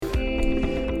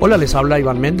Hola, les habla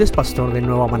Iván Méndez, pastor de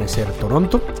Nuevo Amanecer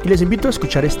Toronto, y les invito a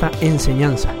escuchar esta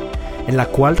enseñanza en la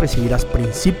cual recibirás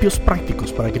principios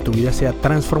prácticos para que tu vida sea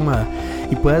transformada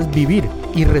y puedas vivir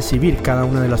y recibir cada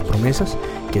una de las promesas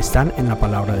que están en la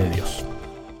palabra de Dios.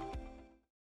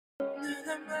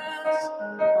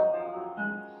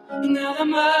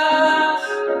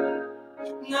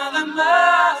 Nada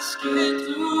más que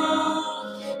tú,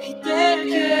 y te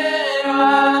quiero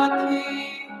a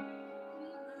ti.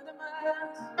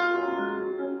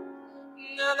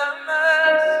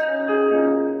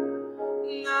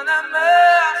 Nada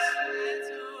más que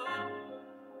tú.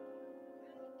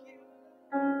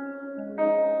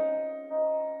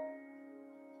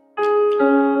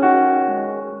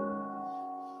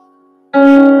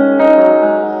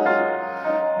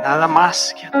 Nada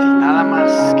más que a ti, nada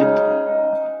más que tú.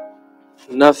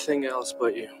 Nothing else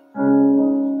but you.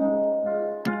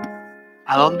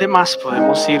 ¿A dónde más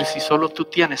podemos ir si solo tú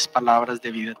tienes palabras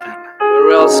de vida eterna?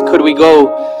 Where else could we go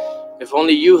if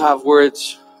only you have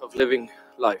words of living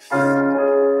life? ¿A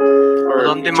Or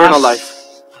dónde eternal life?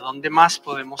 más? ¿A dónde más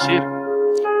podemos ir?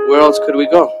 Where else could we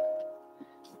go?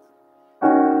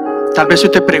 Tal vez tú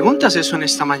te preguntas eso en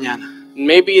esta mañana.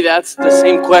 Maybe that's the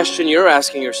same question you're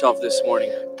asking yourself this morning.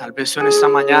 Tal vez tú en esta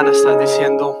mañana estás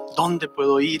diciendo, ¿dónde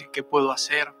puedo ir? ¿Qué puedo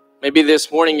hacer? Maybe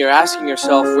this morning you're asking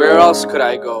yourself, where else could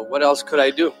I go? What else could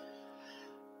I do?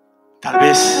 Tal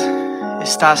vez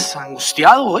estás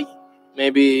angustiado hoy.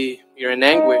 Maybe you're in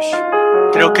anguish.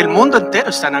 Creo que el mundo entero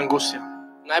está en angustia.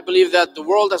 And I believe that the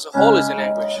world as a whole is in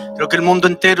anguish. Creo que el mundo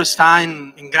entero está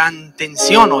en gran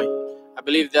tensión hoy. I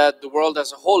believe that the world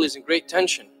as a whole is in great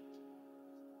tension.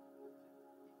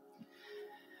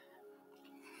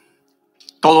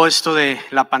 Todo esto de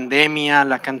la pandemia,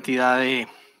 la cantidad de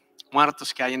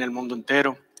muertos que hay en el mundo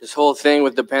entero. This whole thing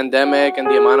with the pandemic and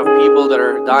the amount of people that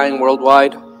are dying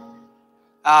worldwide.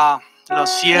 Los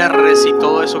cierres y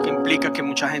todo eso que implica que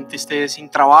mucha gente esté sin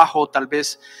trabajo, tal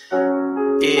vez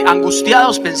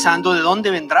angustiados pensando de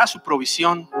dónde vendrá su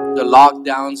provisión. The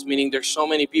lockdowns, meaning there's so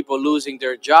many people losing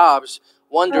their jobs,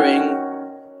 wondering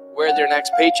where their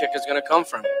next paycheck is going to come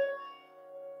from.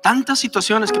 Tantas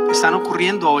situaciones que están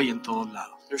ocurriendo hoy en todos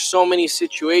lados. There's so many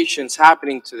situations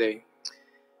happening today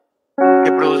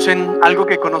Que producen algo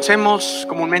que conocemos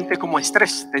comúnmente como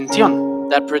estrés, tensión.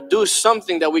 that produce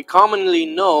something that we commonly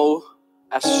know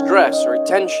as stress or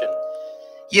tension.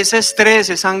 Y ese estrés,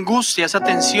 esa angustia, esa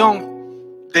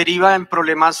tensión deriva en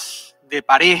problemas de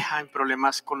pareja, en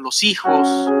problemas con los hijos.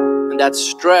 And that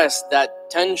stress, that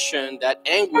tension, that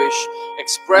anguish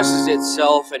expresses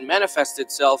itself and manifests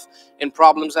itself in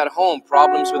problems at home,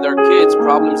 problems with our kids,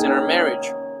 problems in our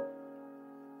marriage.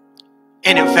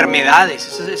 En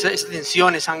enfermedades, esa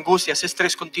tensión, esa angustia, ese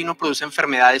estrés continuo produce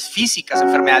enfermedades físicas,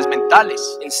 enfermedades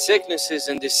mentales. In sicknesses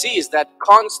and disease, that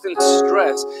constant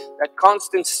stress, that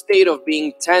constant state of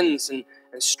being tense and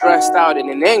stressed out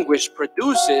and in anguish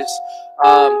produces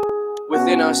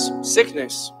within us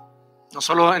sickness. No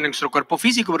solo en nuestro cuerpo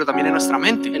físico, pero también en nuestra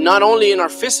mente. And not only in our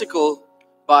physical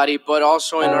body, but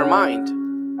also in our mind.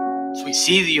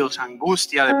 Suicidios,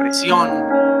 angustia,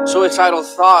 depresión, Suicidal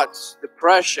thoughts,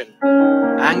 depression,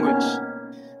 anguish,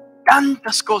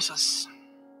 tantas cosas.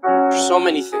 so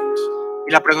many things.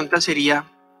 Y la pregunta sería,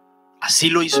 ¿así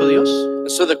lo hizo Dios? And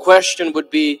so the question would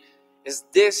be, is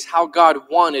this how God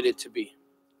wanted it to be?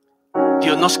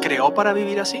 ¿Dios nos creó para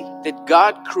vivir así? Did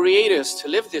God create us to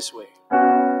live this way?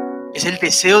 ¿Es el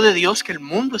deseo de Dios que el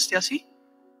mundo esté así?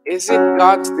 Is it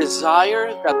God's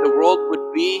desire that the world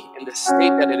would be in the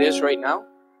state that it is right now?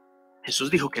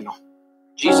 Jesús dijo que no.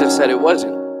 Jesus said it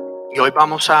wasn't. Y hoy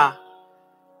vamos a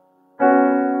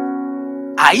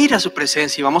ir a su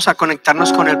presencia y vamos a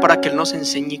conectarnos con Él para que Él nos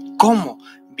enseñe cómo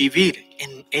vivir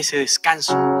en ese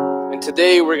descanso. And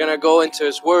today we're going to go into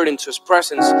His Word, into His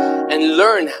presence, and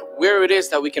learn where it is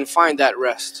that we can find that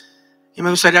rest. Y me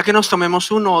gustaría que nos tomemos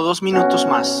 1 o 2 minutos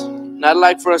más And I'd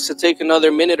like for us to take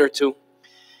another minute or two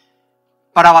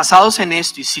para, basados en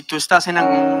esto, y si tú estás en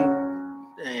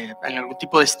algún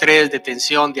tipo de estrés, de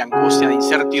tensión, de angustia, de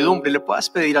incertidumbre, le puedas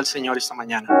pedir al Señor esta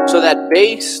mañana. so that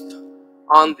based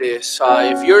on this,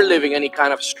 if you're living any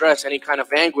kind of stress, any kind of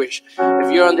anguish,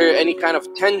 if you're under any kind of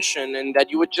tension, and that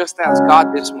you would just ask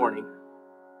God this morning,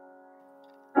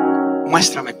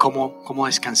 Muéstrame cómo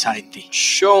descansar en ti.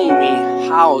 show me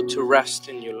how to rest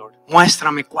in you, Lord.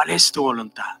 Muéstrame cuál es tu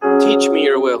voluntad. Teach me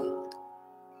your will.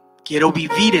 Quiero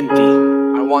vivir en ti.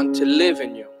 I want to live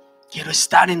in you. Quiero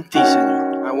estar en ti,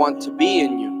 Señor. I want to be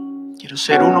in you. Quiero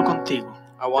ser uno contigo.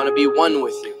 I want to be one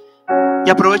with you. Y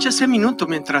aprovecha este minuto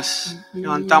mientras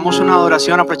levantamos una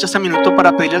adoración. Aprovecha este minuto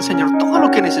para pedirle al Señor todo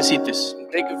lo que necesites.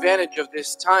 Take advantage of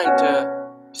this time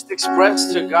to Just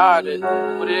express to God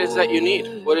what it is that you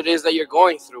need, what it is that you're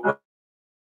going through. What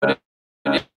it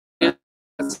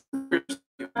is.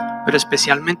 Pero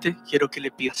especialmente quiero que le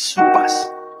pidas su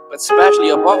paz. But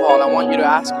especially above all, I want you to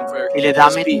ask Him for Dile, His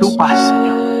dame peace. tu paz,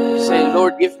 Señor. Say,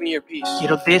 Lord, give me your peace.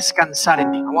 Quiero descansar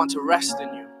en ti. I want to rest in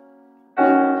you.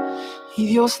 Y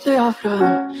Dios de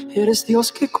Abraham, eres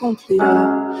Dios que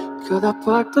cumplirá cada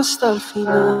pacto hasta el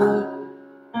final.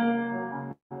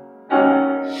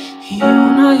 Y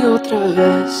una y otra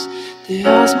vez te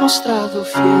has mostrado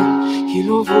fiel y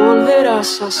lo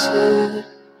volverás a hacer.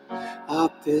 A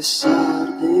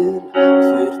pesar del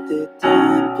fuerte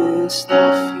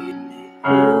tempestad firme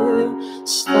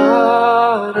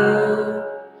estaré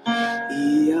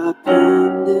y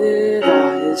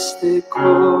aprenderá este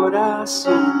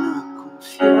corazón a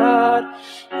confiar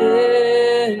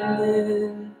en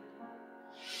Él.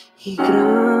 Y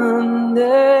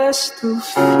grande es tu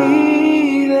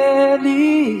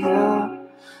fidelidad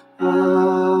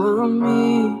a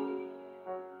mí.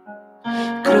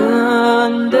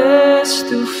 Grande es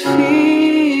tu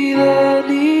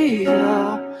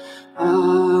fidelidad a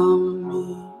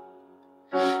mí.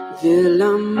 Del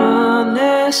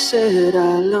amanecer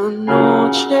al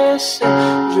anochecer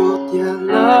yo te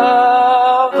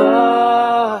alabaré.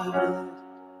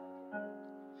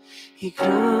 Y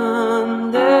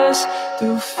grande es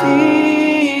tu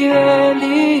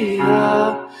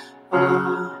fidelidad.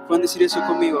 ¿Pueden decir eso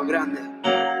conmigo? Grande.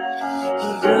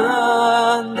 Y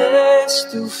grande es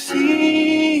tu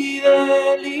fidelidad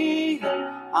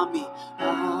a mí.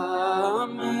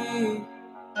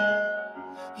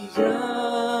 Y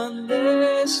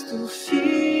grande es tu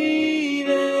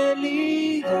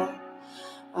fidelidad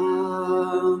a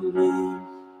mí.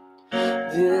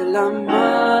 Del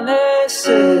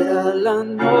amanecer al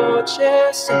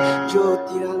anochecer yo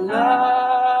te alabaré.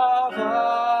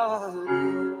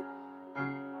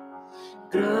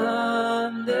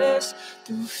 Grande es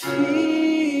tu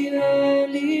fidelidad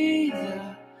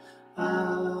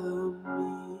a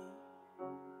mí.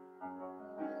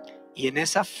 Y en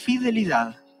esa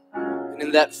fidelidad, And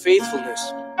in that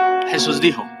faithfulness, Jesús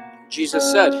dijo Jesus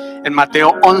said en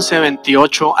Mateo 11,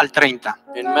 28 al 30,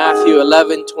 in Matthew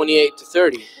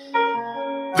 11:28-30,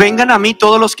 vengan a mí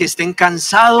todos los que estén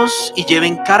cansados y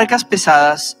lleven cargas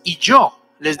pesadas, y yo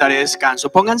les daré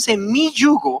descanso. Pónganse mi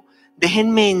yugo,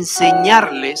 déjenme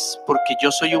enseñarles, porque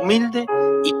yo soy humilde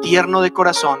y tierno de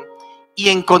corazón, y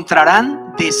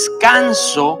encontrarán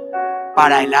descanso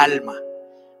para el alma.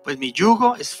 Pues mi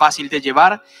yugo es fácil de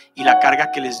llevar y la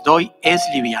carga que les doy es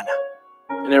liviana.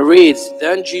 and it reads,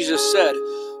 Then Jesus said,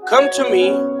 Come to me,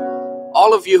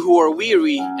 all of you who are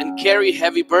weary and carry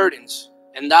heavy burdens,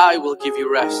 and I will give you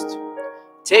rest.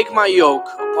 Take my yoke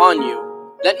upon you,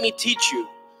 let me teach you,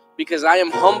 because I am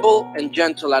humble and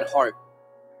gentle at heart,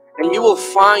 and you will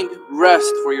find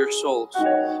rest for your souls.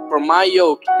 For my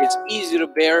yoke is easy to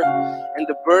bear, and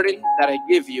the burden that I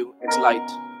give you is light.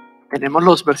 ¿Tenemos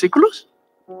los versículos?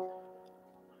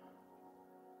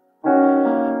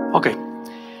 Ok.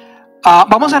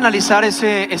 Vamos a analizar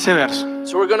ese verso.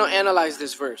 So we're going to analyze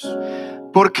this verse.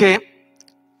 Porque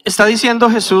está diciendo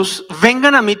Jesús,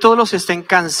 vengan a mí todos los que estén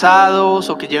cansados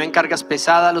o que lleven cargas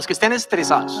pesadas, los que estén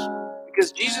estresados.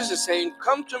 Because Jesus is saying,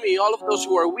 come to me, all of those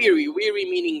who are weary. Weary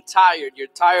meaning tired.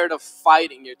 You're tired of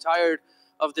fighting. You're tired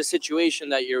of the situation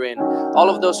that you're in. All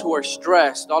of those who are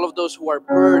stressed. All of those who are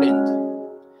burdened.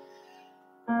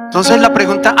 Entonces la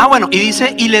pregunta, bueno, y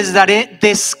dice, y les daré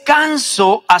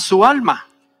descanso a su alma.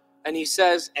 And he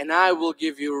says, and I will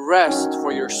give you rest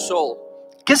for your soul.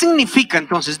 ¿Qué significa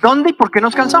entonces? ¿Dónde y por qué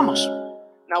nos cansamos?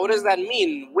 Now, what does that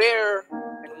mean? Where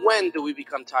and when do we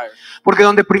become tired? Porque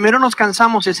donde primero nos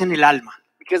cansamos es en el alma.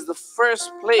 Because the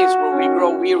first place where we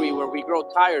grow weary, where we grow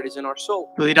tired, is in our soul.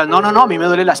 Tú dirás, no, a mí me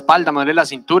duele la espalda, me duele la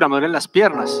cintura, me duelen las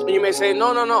piernas. And you may say,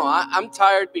 no, I'm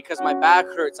tired because my back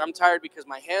hurts. I'm tired because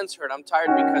my hands hurt. I'm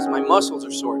tired because my muscles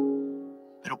are sore.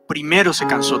 Pero primero se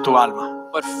cansó tu alma.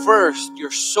 But first,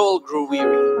 your soul grew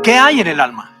weary. ¿Qué hay en el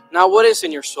alma? Now, what is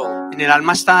in your soul? En el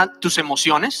alma están tus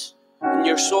emociones, In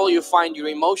your soul, you find your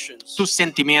emotions. tus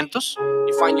sentimientos,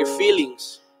 You find your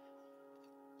feelings.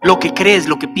 lo que crees,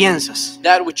 lo que piensas.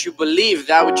 That which you believe,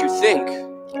 that which you think.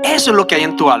 Eso es lo que hay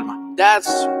en tu alma.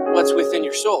 That's what's within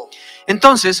your soul.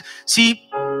 Entonces, si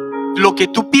lo que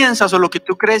tú piensas o lo que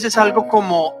tú crees es algo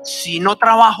como, si no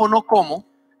trabajo, no como,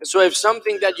 So if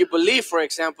something that you believe, for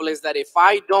example, is that if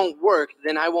I don't work,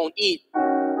 then I won't eat,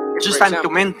 eso for está en tu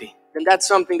example, mente. then that's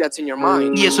something that's in your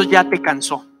mind. Y eso ya te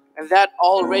cansó. And that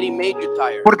already made you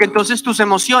tired. Porque entonces tus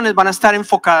emociones van a estar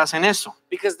enfocadas en eso.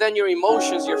 Because then your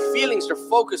emotions, your feelings are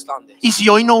focused on this. Y si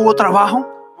hoy no hubo trabajo,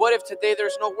 What if today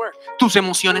there's no work? Tus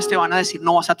emociones te van a decir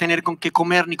no vas a tener con qué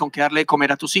comer ni con qué darle de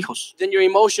comer a tus hijos. Then your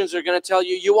emotions are going to tell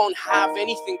you you won't have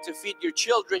anything to feed your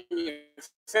children, your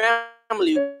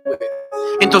family with.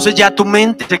 Entonces ya tu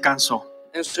mente se cansó,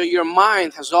 And so your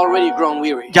mind has already grown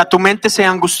weary. ya tu mente se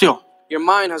angustió Your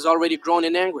mind has already grown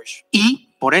in anguish.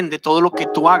 y por ende todo lo que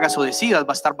tú hagas o decidas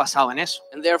va a estar basado en eso.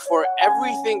 And therefore,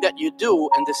 everything that you do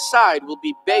and decide will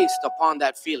be based upon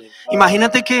that feeling.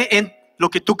 Imagínate que en lo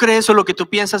que tú crees o lo que tú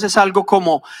piensas es algo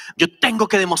como yo tengo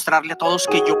que demostrarle a todos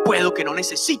que yo puedo, que no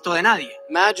necesito de nadie.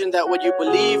 Imagine that what you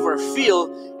believe or feel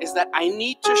is that I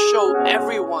need to show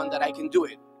everyone that I can do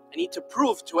it. I need to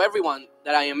prove to everyone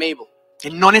that I am able. Que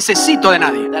no necesito de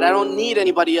nadie. That I don't need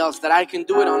anybody else, that I can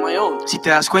do it on my own. Si te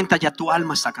das cuenta, ya tu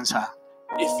alma está cansada.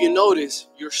 If you notice,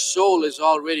 your soul is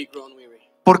already grown weary.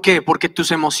 ¿Por qué? Porque tus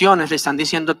emociones le están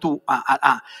diciendo tu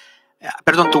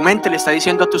mente le está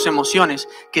diciendo a tus emociones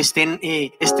que estén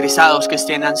estresados, que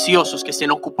estén ansiosos, que estén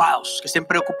ocupados, que estén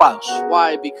preocupados.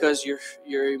 Why? Because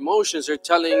your emotions are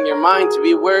telling your mind to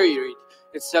be worried.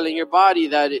 It's telling your body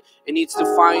that it needs to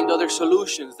find other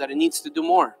solutions, that it needs to do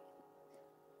more.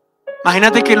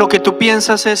 Imagínate que lo que tú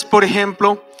piensas es, por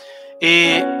ejemplo,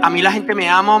 a mí la gente me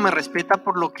ama o me respeta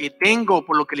por lo que tengo,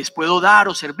 por lo que les puedo dar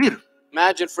o servir.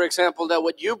 Imagine, for example, that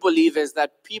what you believe is that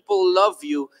people love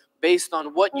you based on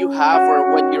what you have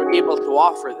or what you're able to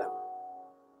offer them.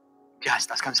 Ya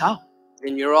estás cansado.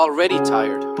 Then you're already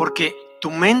tired. Porque tu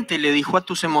mente le dijo a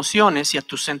tus emociones y a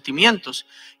tus sentimientos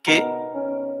que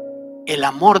el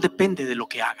amor depende de lo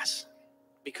que hagas.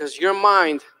 Because your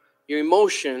mind, your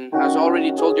emotion has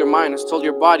already told your mind, has told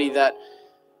your body that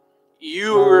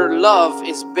your love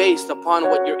is based upon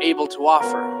what you're able to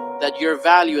offer. That your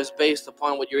value is based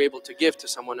upon what you're able to give to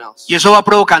someone else. Y eso va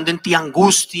provocando en ti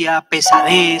angustia,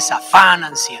 pesadez, afán,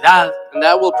 ansiedad. And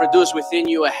that will produce within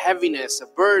you a heaviness, a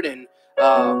burden,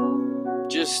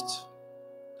 just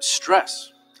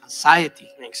stress, Anxiety.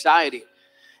 anxiety.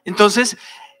 Entonces,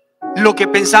 lo que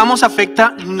pensamos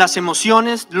afecta las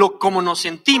emociones, cómo nos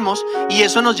sentimos, y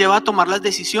eso nos lleva a tomar las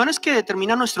decisiones que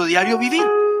determinan nuestro diario vivir.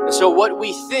 And so what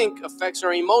we think affects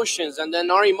our emotions, and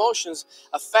then our emotions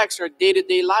affects our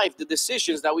day-to-day life, the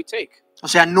decisions that we take. O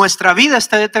sea, nuestra vida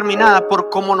está determinada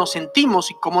por cómo nos sentimos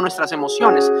y cómo nuestras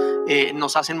emociones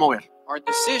nos hacen mover. Our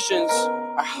decisions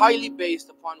are highly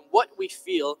based upon what we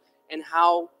feel and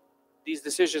how these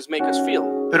decisions make us feel.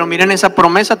 Pero miren esa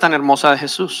promesa tan hermosa de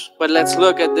Jesús. But let's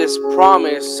look at this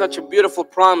promise, such a beautiful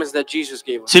promise that Jesus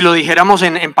gave us. Si lo dijéramos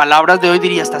en palabras de hoy,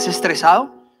 diría, ¿estás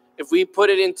estresado? If we put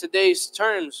it in today's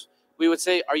terms, we would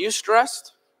say, are you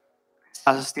stressed?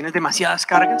 ¿Tienes demasiadas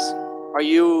cargas? Do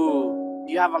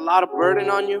you have a lot of burden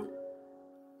on you?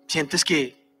 ¿Sientes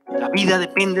que la vida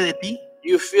depende de ti? Do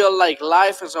you feel like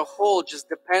life as a whole just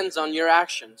depends on your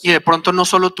actions? Y de pronto no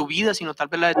solo tu vida, sino tal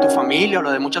vez la de tu familia o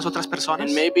la de muchas otras personas.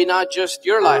 And maybe not just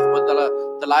your life, but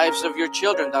the lives of your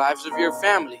children, the lives of your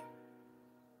family.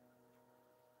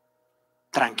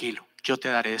 Tranquilo, yo te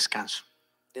daré descanso.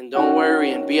 Then don't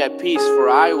worry and be at peace, for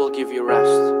I will give you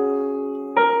rest.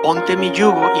 Ponte mi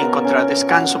yugo y encontrarás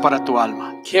descanso para tu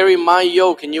alma. Carry my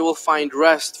yoke and you will find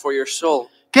rest for your soul.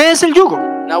 ¿Qué es el yugo?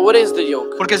 Now, what is the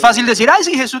yoke? Porque es fácil decir, ay,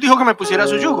 sí, Jesús dijo que me pusiera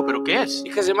su yugo, pero ¿qué es?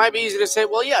 Because it might be easy to say,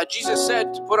 well, yeah, Jesus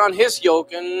said to put on his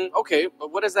yoke, and okay,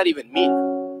 but what does that even mean?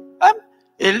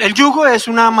 El yugo es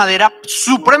una madera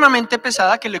supremamente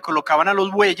pesada que le colocaban a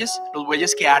los bueyes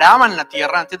que araban la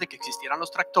tierra antes de que existieran los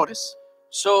tractores.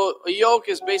 So a yoke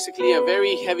is basically a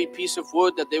very heavy piece of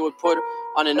wood that they would put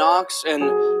on an ox and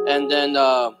then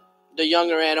the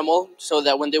younger animal, so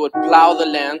that when they would plow the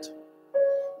land,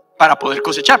 para poder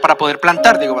cosechar, para poder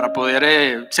plantar, para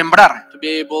poder sembrar. to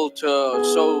be able to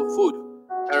sow food,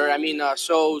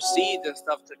 sow seeds and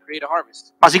stuff to create a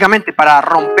harvest. Básicamente para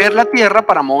romper la tierra,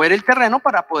 para mover el terreno,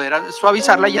 para poder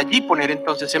suavizarla y allí poner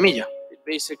entonces semilla.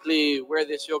 Basically wear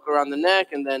this yoke around the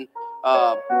neck and then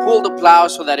pull the plow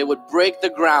so that it would break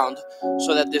the ground,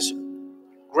 so that this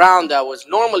ground that was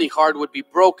normally hard would be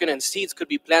broken and seeds could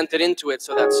be planted into it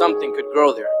so that something could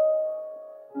grow there.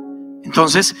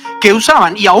 Entonces, ¿qué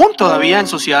usaban? Y aún todavía en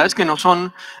sociedades que no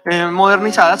son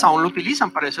modernizadas, aún lo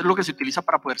utilizan. Para eso es lo que se utiliza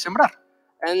para poder sembrar.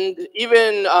 And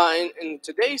even in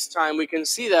today's time, we can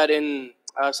see that in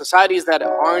societies that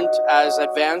aren't as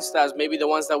advanced as maybe the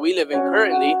ones that we live in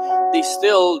currently, they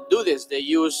still do this. They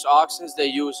use oxen, they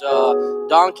use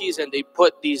donkeys, and they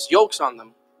put these yokes on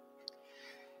them.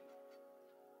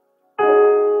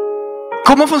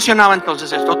 ¿Cómo funcionaba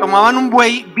entonces esto? Tomaban un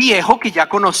buey viejo que ya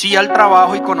conocía el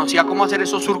trabajo y conocía cómo hacer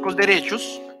esos surcos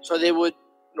derechos. So they would,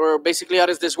 or basically how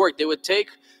does this work? They would take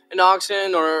an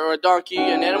oxen or a donkey,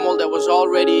 an animal that was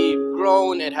already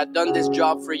grown and had done this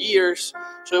job for years.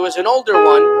 So it was an older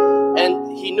one,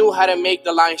 And he knew how to make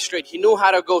the line straight. He knew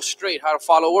how to go straight, how to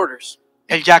follow orders.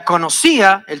 Él ya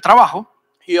conocía el trabajo,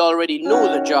 He already knew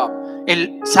the job.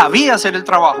 él sabía hacer el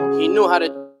trabajo. He knew how to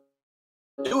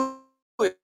do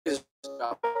his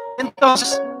job.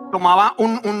 Entonces tomaba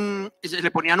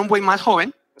le ponían un buey más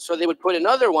joven So they would put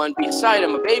another one beside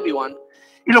him, a baby one,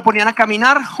 y lo ponían a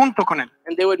caminar junto con él.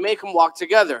 and they would make him walk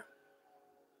together.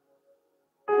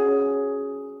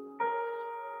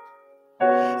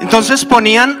 Entonces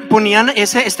ponían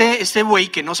este buey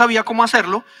que no sabía cómo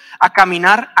hacerlo a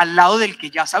caminar al lado del que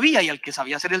ya sabía y al que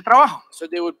sabía hacer el trabajo. So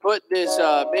they would put this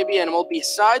baby animal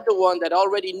beside the one that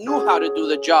already knew how to do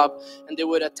the job, and they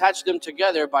would attach them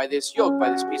together by this yoke,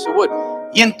 by this piece of wood.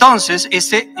 Y entonces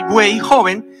ese buey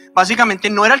joven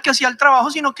básicamente no era el que hacía el trabajo,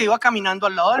 sino que iba caminando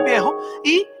al lado del viejo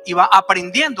y iba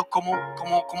aprendiendo cómo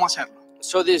hacerlo.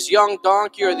 So this young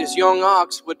donkey or this young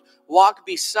ox would walk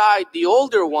beside the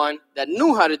older one that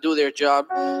knew how to do their job,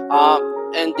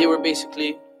 and they were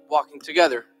basically walking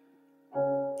together.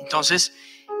 Entonces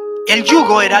el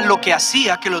yugo era lo que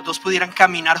hacía que los dos pudieran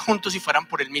caminar juntos y fueran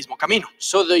por el mismo camino.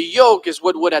 So the yoke is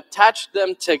what would attach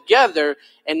them together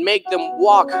and make them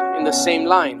walk in the same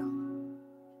line.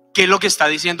 ¿Qué es lo que está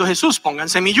diciendo Jesús?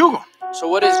 Pónganse mi yugo, So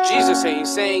what is Jesus saying? He's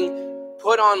saying,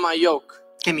 put on my yoke,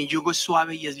 que mi yugo es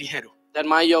suave y es ligero. that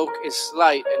my yoke is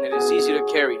light and it is easy to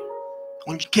carry.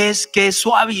 ¿Qué es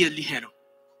suave y es ligero?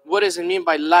 What does it mean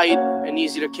by light and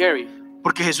easy to carry?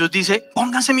 Porque Jesús dice,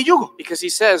 pónganse mi yugo. Because he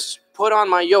says, put on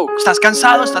my yoke. ¿Estás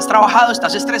cansado? ¿Estás trabajado?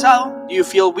 ¿Estás estresado? Do you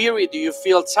feel weary? Do you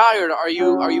feel tired? Are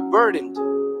you burdened?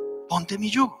 Ponte mi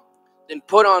yugo, Then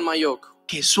put on my yoke,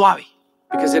 que es suave,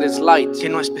 because it is light. que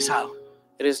no es pesado,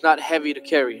 It is not heavy to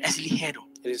carry. es ligero.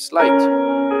 It is light.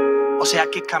 O sea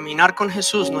que caminar con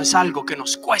Jesús no es algo que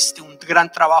nos cueste un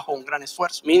gran trabajo, un gran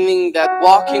esfuerzo. Meaning that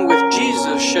walking with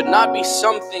Jesus should not be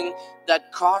something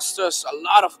that costs us a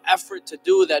lot of effort to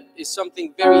do, that is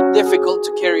something very difficult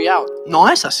to carry out. No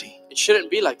es así. It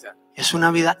shouldn't be like that. Es una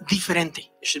vida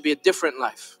diferente. It should be a different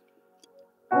life.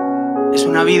 Es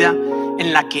una vida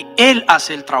en la que Él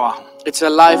hace el trabajo. It's a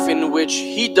life in which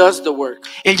he does the work.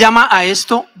 Él llama a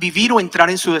esto vivir o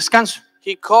entrar en su descanso.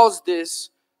 He calls this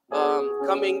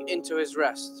coming into his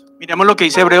rest. Miremos lo que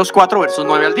dice Hebreos 4, versos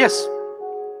 9 al 10.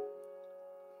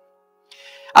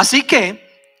 Así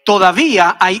que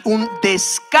todavía hay un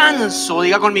descanso,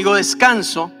 diga conmigo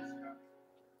descanso.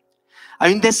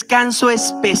 Hay un descanso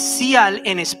especial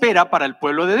en espera para el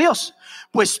pueblo de Dios.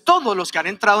 Pues todos los que han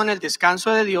entrado en el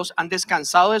descanso de Dios han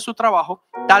descansado de su trabajo,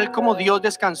 tal como Dios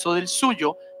descansó del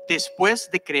suyo después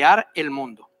de crear el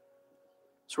mundo.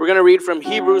 So we're going to read from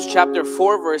Hebrews chapter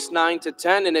 4 verse 9 to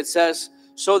 10, and it says,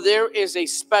 so there is a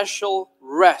special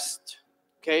rest.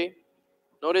 Okay?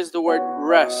 Notice the word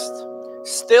rest.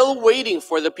 Still waiting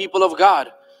for the people of God.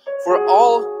 For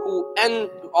all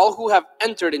who have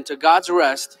entered into God's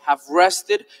rest have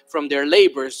rested from their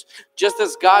labors, just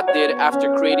as God did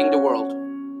after creating the world.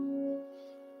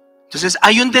 Entonces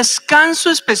hay un descanso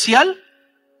especial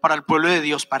para el pueblo de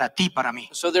Dios, para ti, para mí.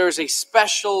 So there is a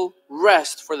special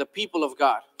rest for the people of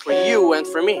God, for you and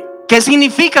for me. ¿Qué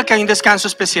significa que hay un descanso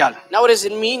especial? Now, what does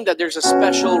it mean that there's a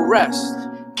special rest?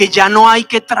 Que ya no hay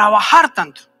que trabajar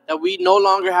tanto. That we no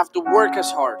longer have to work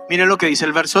as hard. Miren lo que dice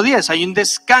el verso 10. Hay un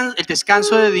descanso, el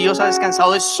descanso de Dios ha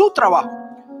descansado de su trabajo.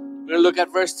 We're going to look at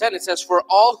verse 10. It says, for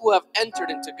all who have entered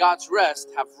into God's rest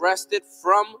have rested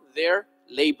from their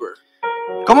labor.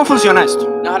 ¿Cómo funciona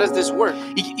esto? Now, how does this work?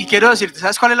 Y quiero decirte,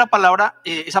 ¿sabes cuál es la palabra,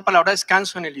 esa palabra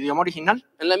descanso en el idioma original?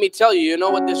 And let me tell you, you know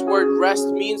what this word rest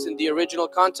means in the original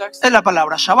context? Es la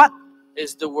palabra Shabbat,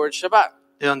 It's the word Shabbat,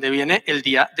 de donde viene el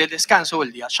día del descanso o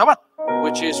el día Shabbat.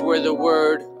 which is where the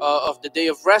word of the day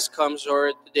of rest comes,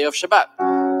 or the day of Shabbat.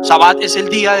 Shabbat es el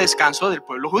día de descanso del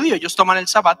pueblo judío. Ellos toman el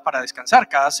Shabbat para descansar.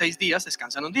 Cada 6 días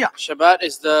descansan un día. Shabbat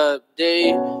is the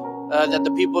day that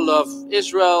the people of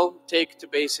Israel take to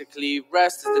basically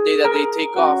rest. It's the day that they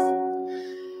take off.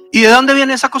 ¿Y de dónde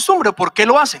viene esa costumbre? ¿Por qué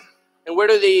lo hacen? And where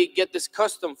do they get this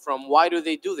custom from? Why do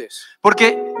they do this?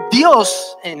 Porque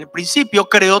Dios en el principio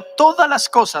creó todas las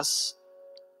cosas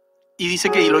y dice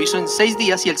que lo hizo en 6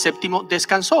 días y el séptimo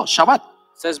descansó, Shabbat.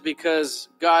 It says because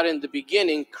God in the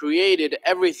beginning created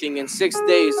everything in 6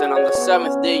 days, and on the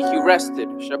 7th day he rested,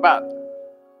 Shabbat.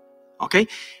 ¿Ok?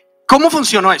 ¿Cómo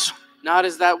funcionó eso? Now how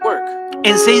does that work?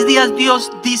 En 6 días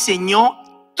Dios diseñó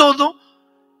todo,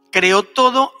 creó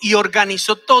todo y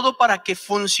organizó todo para que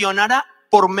funcionara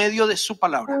por medio de su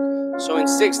palabra. So in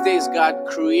 6 days God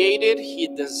created, he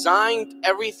designed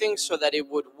everything so that it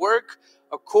would work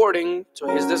according to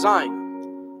his design,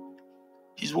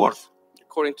 His word.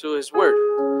 according to his word.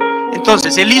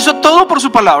 Entonces, Él hizo todo por su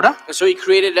palabra And so he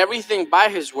created everything by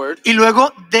his word, y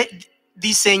luego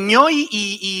diseñó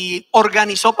y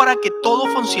organizó para que todo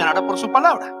funcionara por su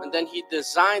palabra. And then he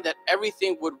designed that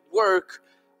everything would work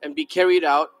and be carried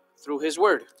out through his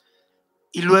word.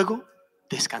 Y luego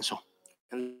descansó.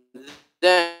 And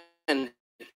then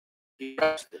he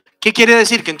rested. ¿Qué quiere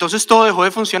decir? ¿Que entonces todo dejó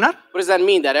de funcionar? What does that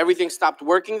mean? That everything stopped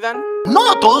working then?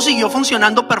 No, todo siguió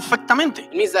funcionando perfectamente.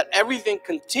 It means that everything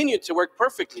continued to work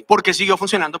perfectly. Porque siguió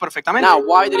funcionando perfectamente. Now,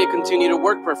 why did it continue to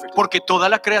work perfectly? Porque toda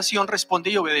la creación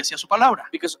responde y obedece a su palabra.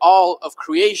 Because all of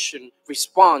creation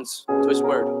responds to his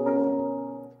word.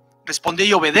 Responde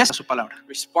y obedece a su palabra.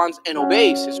 Responds and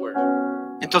obeys his word.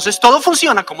 Entonces todo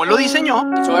funciona como él lo diseñó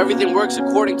So everything works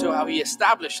according to how he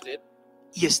established it,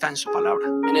 y está en su palabra.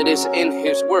 and it is in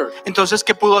his word. Entonces,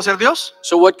 ¿qué pudo hacer Dios?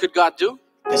 So what could God do?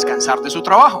 Descansar de su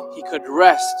trabajo. He could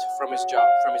rest from his job,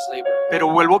 from his labor. Pero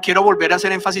quiero volver a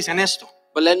hacer énfasis en esto.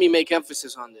 But let me make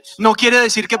emphasis on this. No quiere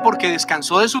decir que porque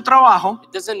descansó de su trabajo,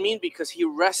 It doesn't mean because he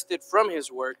rested from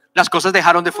his work las cosas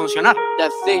dejaron de funcionar.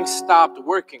 that things stopped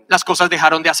working, Las cosas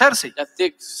dejaron de hacerse. that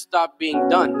things stopped being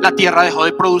done, La tierra dejó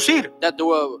de producir. that the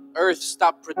earth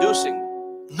stopped producing.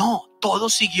 No, todo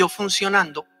siguió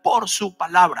funcionando por su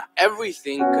palabra.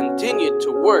 Everything continued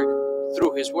to work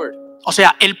through his word. O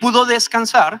sea, él pudo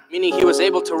descansar Meaning he was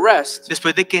able to rest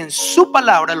después de que en su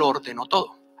palabra lo ordenó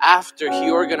todo. after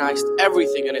he organized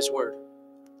everything in his word.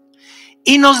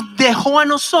 Y nos dejó a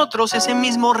nosotros ese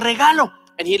mismo regalo,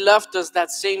 And he left us that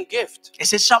same gift,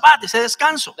 ese Shabbat, ese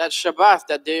descanso. that Shabbat,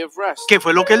 that day of rest, ¿Qué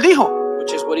fue lo que él dijo?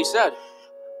 which is what he said.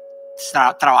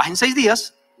 Trabajen 6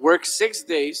 días Work 6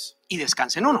 days y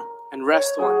descansen 1. and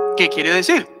rest 1. ¿Qué quiere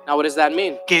decir? Now what does that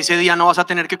mean? Que ese día no vas a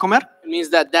tener que comer, It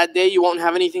means that day you won't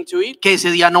have anything to eat, que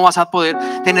ese día no vas a poder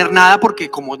tener nada porque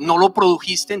como no lo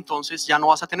produjiste, entonces ya no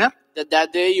vas a tener. that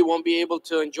day you won't be able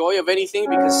to enjoy of anything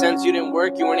because since you didn't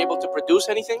work, you weren't able to produce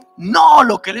anything. No,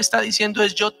 lo que él está diciendo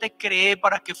es: yo te creé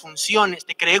para que funciones,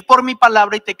 te creé por mi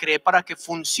palabra y te creé para que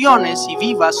funciones y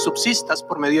vivas, subsistas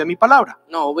por medio de mi palabra.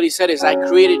 No, what he said is I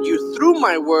created you through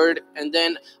my word and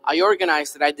then I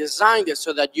organized it, I designed it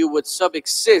so that you would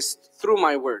subsist through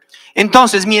my word.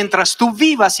 Entonces, mientras tú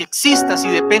vivas y existas y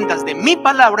dependas de mi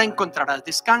palabra, encontrarás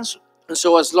descanso. And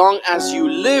so as long as you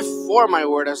live for my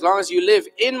word, as long as you live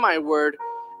in my word,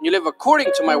 and you live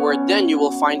according to my word, then you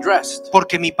will find rest.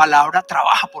 Porque mi palabra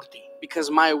trabaja por ti.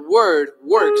 Because my word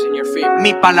works in your favor.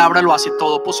 Mi palabra lo hace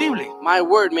todo posible. My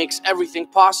word makes everything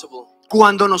possible.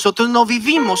 Cuando nosotros no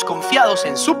vivimos confiados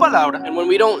en su palabra, And when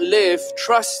we don't live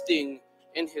trusting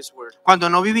in his word, cuando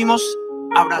no vivimos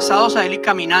abrazados a él y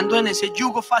caminando en ese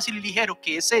yugo fácil y ligero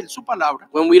que es él, su palabra,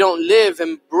 when we don't live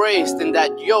embraced in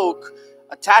that yoke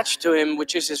attached to him,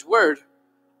 which is his word,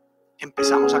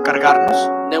 empezamos a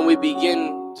cargarnos, then we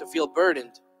begin to feel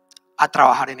burdened. a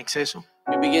trabajar en exceso,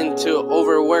 We begin to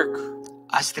overwork,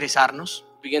 a estresarnos,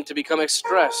 begin to become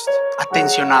stressed, a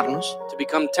tensionarnos, to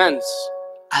become tense,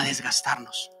 a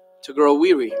desgastarnos. to grow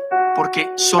weary. Porque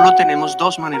solo tenemos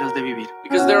 2 maneras de vivir: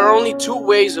 Because there are only 2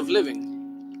 ways of living.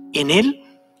 en él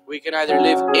We can either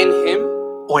live in him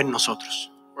o en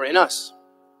nosotros. or in us.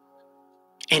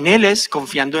 En él es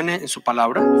confiando en su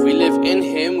palabra, If we live in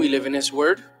him, we live in his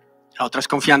word, la otra es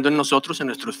confiando en nosotros, en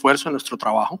nuestro esfuerzo, en nuestro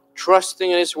trabajo.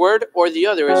 trusting in his word, or the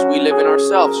other is we live in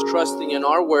ourselves, trusting in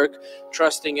our work,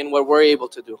 trusting in what we're able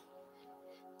to do.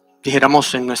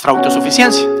 Dijéramos en nuestra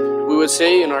autosuficiencia. We would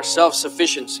say in our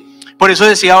self-sufficiency. Por eso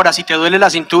decía ahora, si te duele la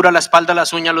cintura, la espalda,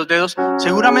 las uñas, los dedos,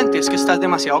 seguramente es que estás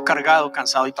demasiado cargado,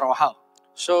 cansado y trabajado.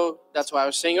 So that's why I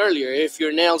was saying earlier, if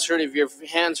your nails hurt, if your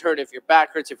hands hurt, if your back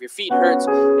hurts, if your feet hurts,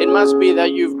 it must be that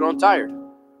you've grown tired.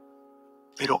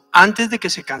 Pero antes de que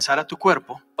se cansara tu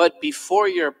cuerpo, But before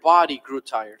your body grew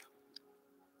tired,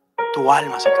 tu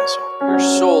alma se cansó. your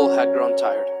soul had grown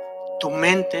tired. Tu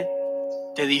mente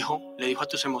le dijo a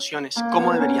tus emociones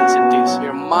cómo deberían sentirse.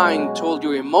 Your mind told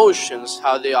your emotions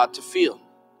how they ought to feel.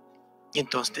 Y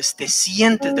entonces te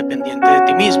sientes dependiente de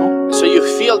ti mismo, So you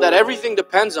feel that everything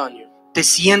depends on you. te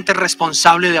sientes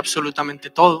responsable de absolutamente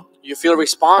todo, You feel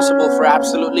responsible for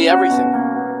absolutely everything.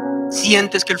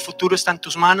 sientes que el futuro está en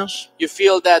tus manos, You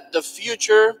feel that the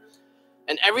future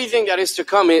and everything that is to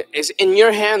come is in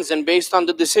your hands and based on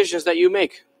the decisions that you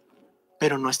make.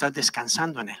 pero no estás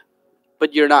descansando en él.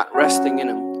 But you're not resting in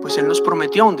him. Pues él nos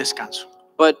prometió un descanso.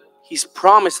 But he's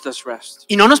promised us rest.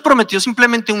 Y no nos prometió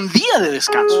simplemente un día de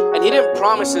descanso. And he didn't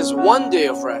promise us one day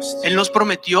of rest. Él nos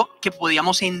prometió que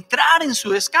podíamos entrar en su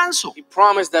descanso. He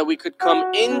promised that we could come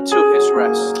into his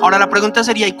rest. Ahora la pregunta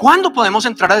sería, ¿y cuándo podemos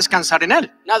entrar a descansar en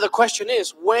él? Now the question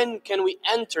is, when can we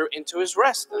enter into his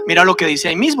rest? Mira lo que dice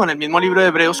ahí mismo en el mismo libro de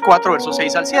Hebreos 4, versos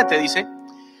 6 al 7. Dice: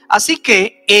 así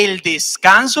que el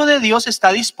descanso de Dios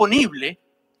está disponible,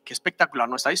 qué espectacular,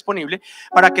 no está disponible,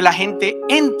 para que la gente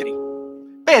entre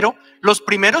Pero los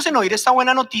primeros en oír esta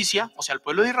buena noticia, o sea, el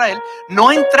pueblo de Israel,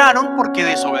 no entraron porque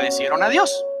desobedecieron a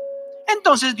Dios.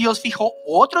 Entonces Dios fijó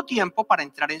otro tiempo para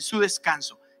entrar en su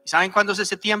descanso. ¿Y saben cuándo es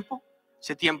ese tiempo?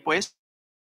 Ese tiempo es: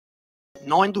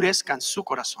 no endurezcan su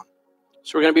corazón.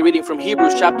 So we're going to be reading from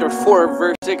Hebrews chapter 4,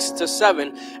 verse 6 to 7.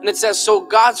 And it says, so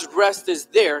God's rest is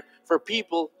there for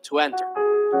people to enter.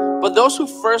 But those who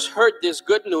first heard this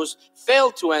good news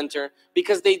failed to enter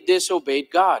because they disobeyed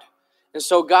God. And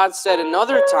so God set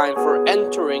another time for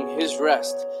entering his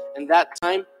rest. And that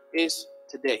time is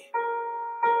today.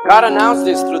 God announced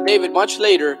this through David much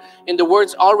later in the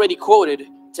words already quoted.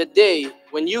 Today,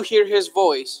 when you hear his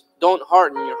voice, don't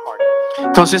harden your heart.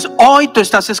 Entonces hoy tú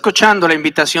estás escuchando la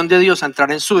invitación de Dios a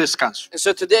entrar en su descanso. And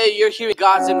so today you're hearing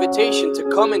God's invitation to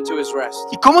come into his rest.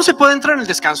 ¿Y cómo se puede entrar en el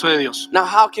descanso de Dios? Now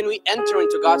how can we enter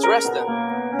into God's rest then?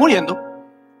 Muriendo.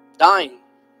 Dying,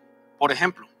 Por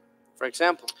ejemplo, for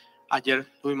example. ayer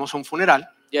tuvimos un funeral.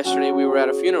 Yesterday we were at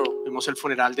a funeral. Tuvimos el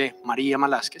funeral de María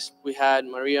Malásquez. We had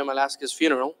Maria Malasque's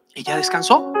funeral. Ella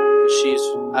descansó. She's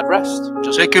at rest.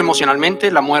 Yo sé que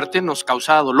emocionalmente la muerte nos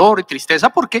causa dolor y tristeza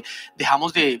porque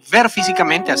dejamos de ver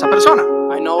físicamente a esa persona.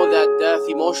 I know that death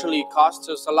emotionally costs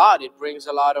us a lot. It brings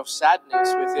a lot of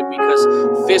sadness with it because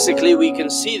physically we can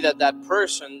see that that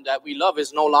person that we love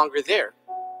is no longer there.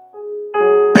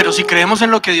 Pero si creemos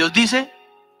en lo que Dios dice,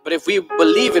 But if we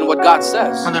believe in what God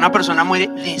says, cuando una persona muere,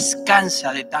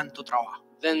 descansa de tanto trabajo.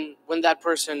 then when that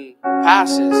person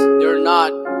passes, they're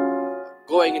not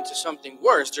going into something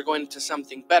worse. They're going into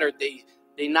something better.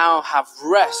 They now have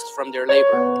rest from their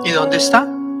labor. ¿Y dónde está?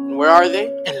 And where are they?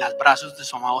 En los brazos de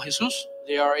su amado Jesús,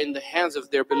 They are in the hands of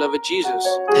their beloved Jesus,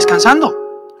 descansando.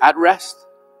 at rest.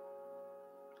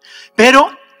 Pero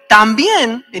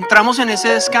también entramos en ese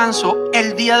descanso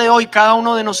el día de hoy, cada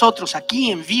uno de nosotros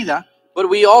aquí en vida, But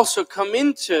we also come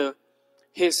into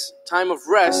his time of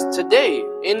rest today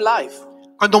in life.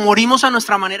 cuando morimos a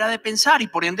nuestra manera de pensar y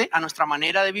por ende a nuestra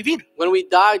manera de vivir. When we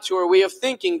die to our way of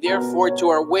thinking, therefore to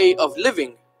our way of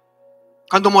living.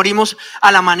 Cuando morimos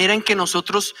a la manera en que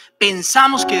nosotros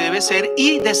pensamos que debe ser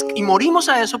y morimos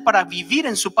a eso para vivir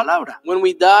en su palabra. When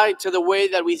we die to the way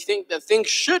that we think that things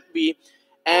should be,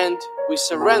 and we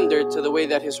surrender to the way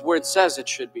that his word says it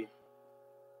should be.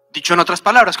 Dicho en otras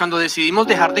palabras, cuando decidimos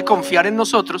dejar de confiar en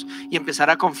nosotros y empezar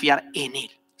a confiar en Él.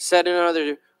 Said in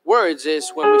other words is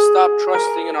when we stop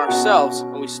trusting in ourselves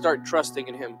and we start trusting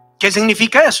in him. ¿Qué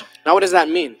significa eso? Now what does that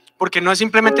mean? Porque no es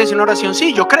simplemente decir una oración,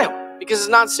 sí, yo creo. Because it's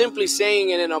not simply saying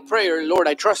it in a prayer, Lord,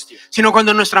 I trust you. Sino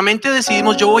cuando en nuestra mente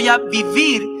decidimos, yo voy a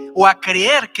vivir o a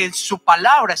creer que en su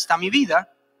palabra está mi vida.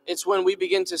 It's when we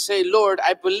begin to say, Lord,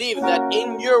 I believe that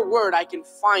in your word I can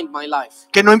find my life.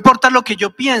 Que no importa lo que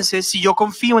yo piense, si yo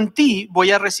confío en ti,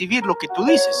 voy a recibir lo que tú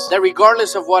dices. That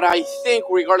regardless of what I think,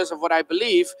 regardless of what I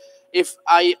believe, if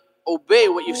I obey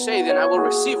what you say, then I will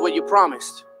receive what you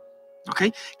promised.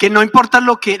 ¿Okay? Que no importa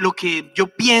lo que yo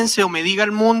piense o me diga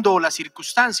el mundo o las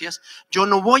circunstancias, yo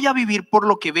no voy a vivir por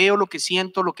lo que veo, lo que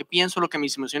siento, lo que pienso, lo que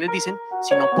mis emociones dicen,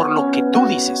 sino por lo que tú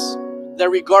dices. That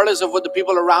regardless of what the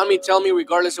people around me tell me,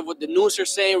 regardless of what the news are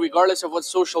saying, regardless of what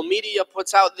social media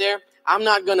puts out there, I'm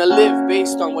not going to live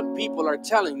based on what people are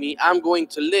telling me. I'm going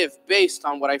to live based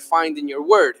on what I find in your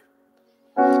word.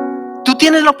 Tú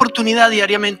tienes la oportunidad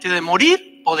diariamente de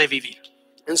morir o de vivir.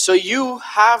 And so you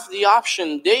have the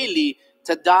option daily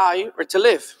to die or to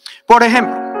live. Por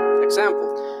ejemplo, Example.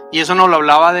 y eso nos lo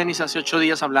hablaba Denis hace 8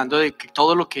 días, hablando de que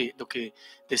todo lo que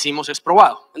decimos es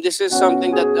probado. And this is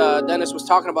something that Dennis was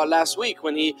talking about last week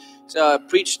when he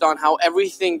preached on how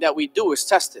everything that we do is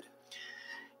tested.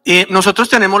 Nosotros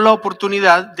tenemos la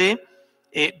oportunidad de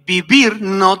vivir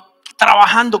no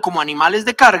trabajando como animales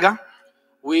de carga,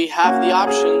 We have the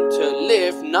option to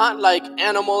live not like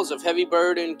animals of heavy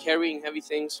burden, carrying heavy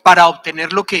things, para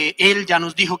obtener lo que Él ya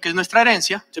nos dijo que es nuestra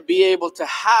herencia, to be able to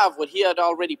have what he had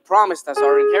already promised as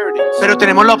our inheritance. pero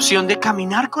tenemos la opción de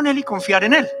caminar con Él y confiar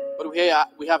en Él. But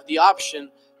we have the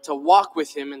option to walk with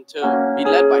him and to be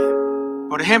led by him.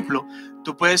 Por ejemplo,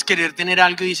 tú puedes querer tener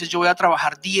algo y dices, yo voy a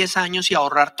trabajar 10 años y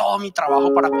ahorrar todo mi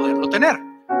trabajo para poderlo tener.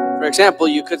 For example,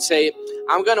 you could say,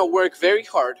 I'm going to work very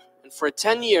hard, and for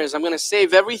 10 years, I'm going to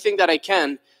save everything that I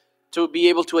can to be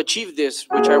able to achieve this,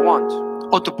 which I want.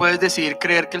 O tú puedes decidir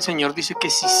creer que el Señor dice que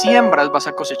si siembras vas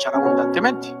a cosechar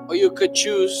abundantemente. Or you could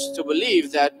choose to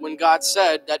believe that when God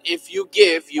said that if you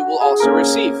give, you will also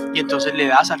receive. Y entonces le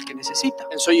das al que necesita.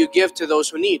 And so you give to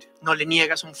those who need. No le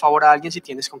niegas un favor a alguien si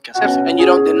tienes con qué hacerse. And you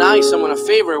don't deny someone a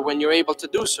favor when you're able to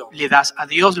do so. Le das a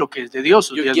Dios lo que es de Dios,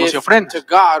 sus You diezmos y give ofrendas. to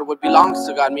God what belongs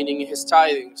to God, meaning his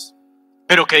tithings.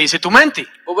 Pero ¿qué dice tu mente?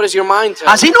 But what does your mind tell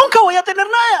you? Así nunca voy a tener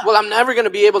nada. Well, I'm never going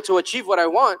to be able to achieve what I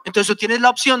want. Entonces tú tienes la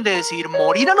opción de decidir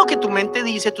morir a lo que tu mente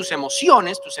dice, tus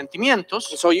emociones, tus sentimientos,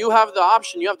 And so you have the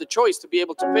option, you have the choice to be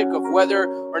able to pick of whether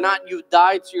or not you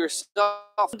die to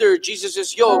yourself under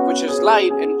Jesus' yoke, which is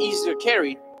light and easy to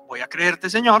carry, voy a creerte,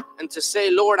 Señor, and to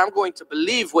say, Lord, I'm going to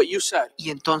believe what you said. y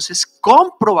entonces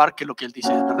comprobar que lo que Él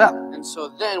dice es verdad. And so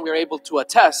then we're able to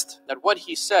attest that what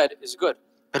he said is good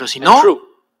Pero si and no, true.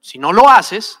 si no lo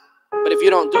haces, But if you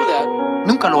don't do that,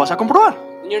 nunca lo vas a comprobar.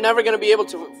 then you're never going to be able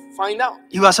to find out.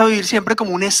 Y vas a vivir siempre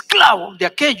como un esclavo de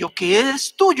aquello que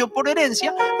es tuyo por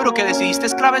herencia, pero que decidiste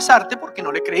esclavizarte porque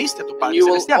no le creíste a tu And Padre you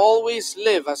will Celestial. always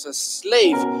live as a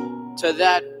slave to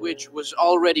that which was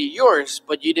already yours,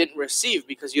 but you didn't receive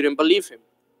because you didn't believe him.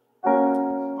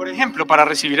 Por ejemplo, para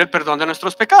recibir el perdón de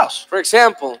nuestros pecados, For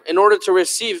example, in order to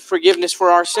receive forgiveness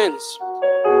for our sins,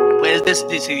 puedes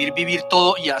decidir vivir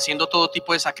todo y haciendo todo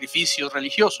tipo de sacrificios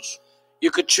religiosos,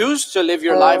 you could choose to live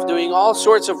your life doing all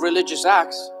sorts of religious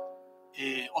acts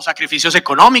o sacrificios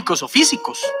económicos o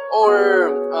físicos,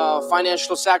 or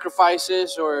financial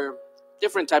sacrifices or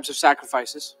different types of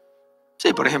sacrifices.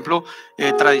 Sí, por ejemplo,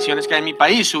 tradiciones que hay en mi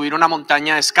país, subir una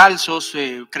montaña descalzos,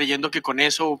 creyendo que con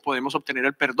eso podemos obtener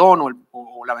el perdón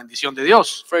o la bendición de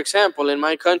Dios. For example, in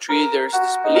my country, there's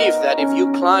this belief that if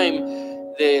you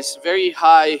climb this very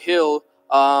high hill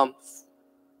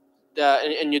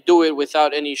and you do it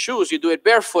without any shoes, you do it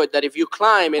barefoot, that if you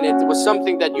climb and it was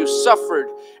something that you suffered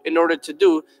in order to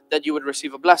do, that you would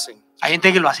receive a blessing. Hay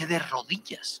gente que lo hace de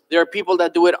rodillas, There are people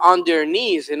that do it on their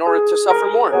knees in order to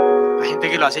suffer more. hay gente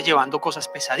que lo hace llevando cosas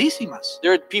pesadísimas,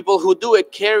 There are people who do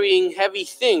it carrying heavy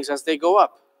things as they go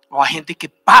up. o hay gente que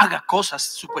paga cosas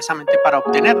supuestamente para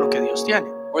obtener lo que Dios tiene.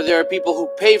 Or there are people who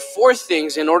pay for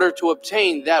things in order to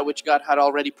obtain that which God had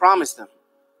already promised them.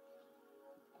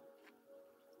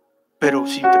 Pero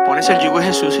si te pones el yugo de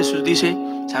Jesús, Jesús dice,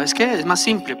 ¿sabes qué? Es más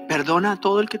simple, perdona a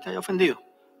todo el que te haya ofendido.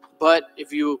 But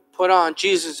if you put on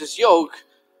Jesus' yoke,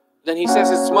 then he says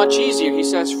it's much easier. He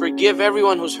says, forgive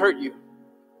everyone who's hurt you.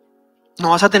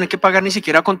 No vas a tener que pagar ni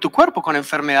siquiera con tu cuerpo, con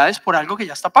enfermedades por algo que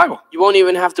ya está pago. You won't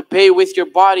even have to pay with your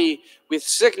body, with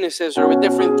sicknesses or with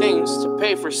different things to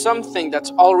pay for something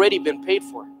that's already been paid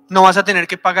for. No vas a tener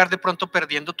que pagar de pronto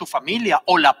perdiendo tu familia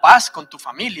o la paz con tu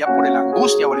familia por la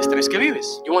angustia o el estrés que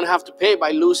vives. You won't have to pay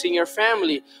by losing your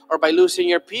family or by losing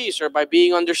your peace or by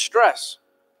being under stress,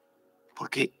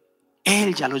 Porque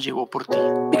Él ya lo llevó por ti.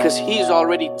 because he's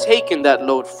already taken that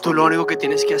load Tú for lo you. único que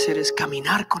tienes que hacer es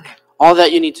caminar con Él. All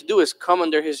that you need to do is come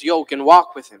under his yoke and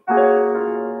walk with him.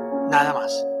 Nada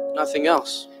más. Nothing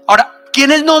else. Ahora,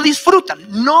 ¿quiénes no disfrutan?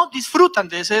 No disfrutan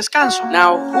de ese descanso.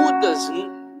 Now,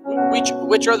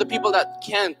 which are the people that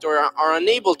can't or are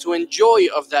unable to enjoy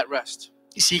of that rest?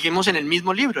 Y seguimos en el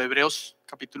mismo libro, Hebreos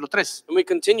capítulo 3. And we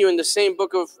continue in the same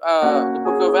book of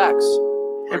Acts,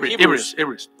 or Hebrews.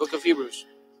 book of Hebrews.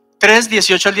 3,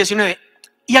 18 al 19.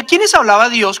 ¿Y a quiénes hablaba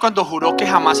Dios cuando juró que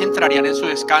jamás entrarían en su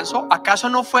descanso? ¿Acaso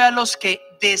no fue a los que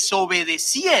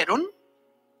desobedecieron?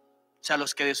 O sea,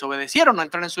 los que desobedecieron no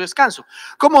entran en su descanso.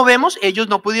 Como vemos, ellos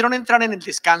no pudieron entrar en el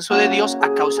descanso de Dios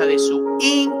a causa de su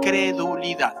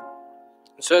incredulidad.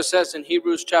 So it says in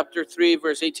Hebrews chapter 3,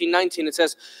 verse 18-19, it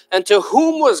says, and to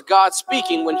whom was God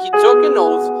speaking when he took an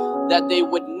oath that they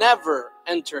would never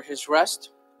enter his rest?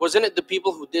 Wasn't it the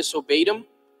people who disobeyed him?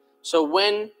 So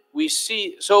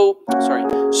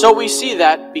we see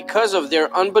that because of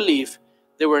their unbelief,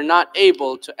 they were not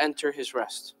able to enter his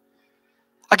rest.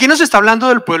 Aquí nos está hablando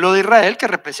del pueblo de Israel que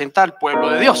representa al pueblo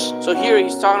de Dios. So here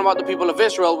he's talking about the people of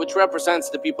Israel, which represents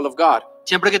the people of God.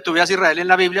 Siempre que tú veas Israel en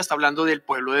la Biblia, está hablando del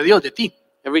pueblo de Dios, de ti.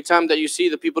 Every time that you see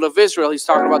the people of Israel, he's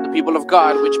talking about the people of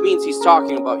God, which means he's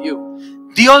talking about you.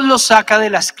 Dios los saca de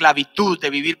la esclavitud, de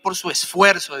vivir por su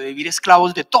esfuerzo, de vivir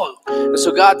esclavos de todo. And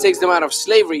so God takes them out of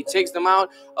slavery, takes them out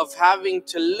of having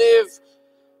to live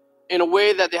in a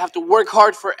way that they have to work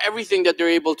hard for everything that they're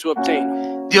able to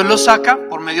obtain. Dios los saca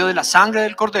por medio de la sangre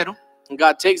del cordero And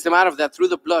God takes them out of that through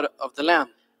the blood of the Lamb.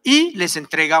 y les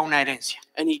entrega una herencia.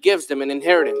 And he gives them an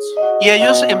inheritance. Y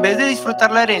ellos, en vez de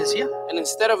disfrutar la herencia, And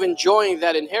instead of enjoying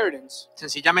that inheritance,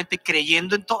 sencillamente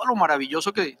creyendo en todo lo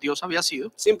maravilloso que Dios había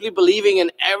sido simply believing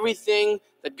in everything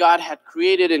that God had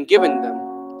created and given them,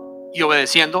 y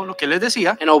obedeciendo lo que les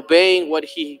decía, and obeying what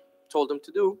he told them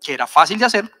to do, que era fácil de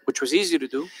hacer, which was easy to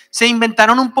do, se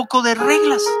inventaron un poco de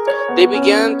reglas, they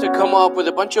began to come up with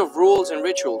a bunch of rules and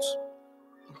rituals,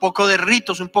 un poco de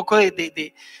ritos, un poco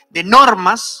de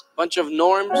normas, a bunch of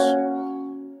norms,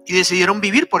 y decidieron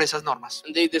vivir por esas normas.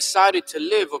 and they decided to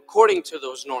live according to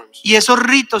those norms. Y esos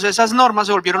ritos, esas normas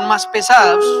se volvieron más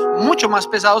pesados, mucho más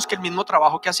pesados que el mismo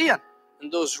trabajo que hacían.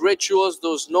 And those rituals,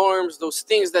 those norms, those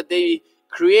things that they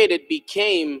created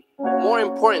became more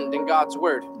important than God's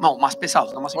word, No, más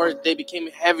pesados, no más or importantes. they became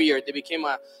heavier. They became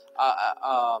a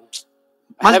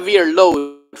Más- heavier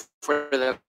load for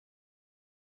them.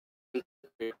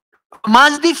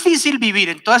 Más difícil vivir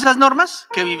en todas esas normas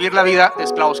que vivir la vida de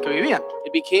esclavos que vivían.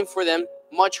 It became for them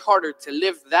much harder to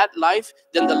live that life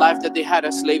than the life that they had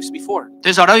as slaves before.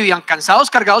 Entonces ahora vivían cansados,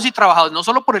 cargados y trabajados, no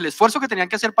solo por el esfuerzo que tenían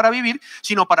que hacer para vivir,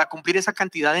 sino para cumplir esa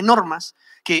cantidad de normas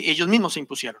que ellos mismos se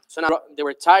impusieron. So now they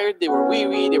were tired, they were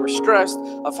weary, they were stressed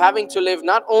of having to live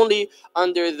not only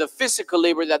under the physical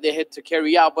labor that they had to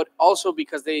carry out, but also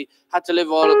because they had to live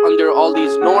under all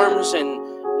these norms and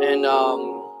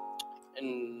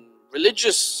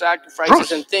religious sacrifices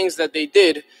Rules. and things that they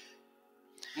did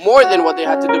more than what they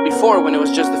had to do before when it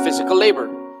was just the physical labor.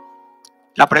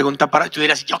 La pregunta para tú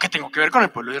dirás, ¿yo qué tengo que ver con el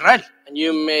pueblo de Israel? And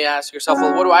you may ask yourself,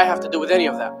 well, what do I have to do with any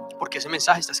of that? Porque ese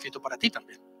mensaje está escrito para ti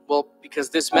también. Well, because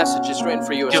this message is written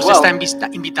for you as Dios te está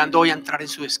well. invitando hoy a entrar en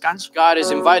su descanso, God is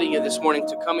inviting you this morning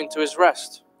to come into his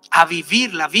rest, a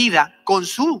vivir la vida con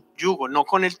su yugo, no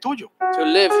con el tuyo. to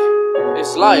live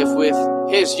his life with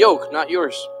his yoke, not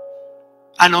yours.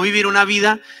 A no vivir una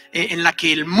vida en la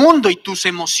que el mundo y tus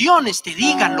emociones te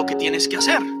digan lo que tienes que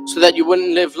hacer. So that you wouldn't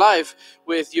live life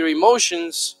with your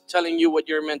emotions telling you what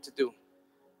you're meant to do.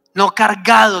 No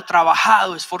cargado,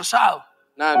 trabajado, esforzado,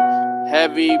 Not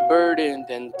heavy, burdened,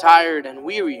 and tired and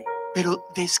weary, pero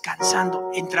descansando,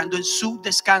 entrando en su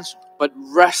descanso, but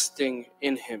resting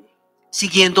in him,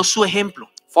 siguiendo su ejemplo.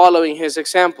 following his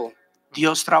example.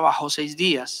 Dios trabajó 6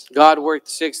 días God worked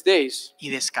 6 days, y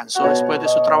descansó después de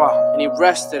su trabajo. and he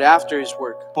rested after his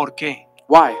work. ¿Por qué?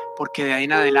 Why? Porque de ahí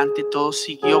en adelante todo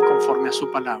siguió conforme a su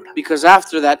palabra. Because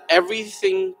after that,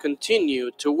 everything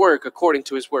continued to work according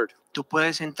to his word. Tú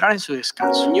puedes entrar en su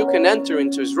descanso, And you can enter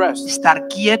into his rest. estar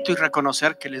quieto y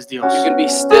reconocer que Él es Dios. You can be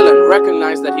still and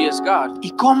recognize that he is God.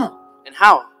 ¿Y cómo? And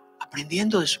how?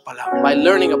 Aprendiendo de su palabra By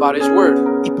learning about his word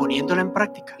y poniéndola en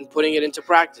práctica, and putting it into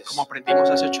practice, como aprendimos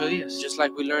hace 8 días. just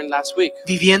like we learned last week.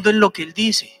 Viviendo en lo que Él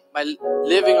dice. By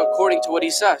living according to what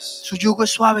he says. Su yugo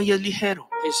es suave y es ligero.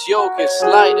 His yoke is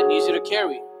light and easy to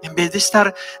carry. En vez de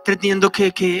estar teniendo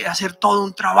que hacer todo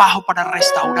un trabajo para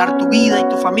restaurar tu vida y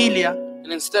tu familia,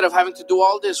 And instead of having to do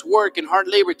all this work and hard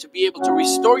labor to be able to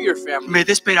restore your en family, vez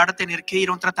de esperar a tener que ir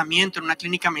a un tratamiento en una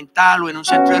clínica mental o en un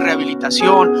centro de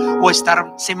rehabilitación o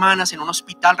estar semanas en un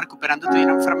hospital recuperándote de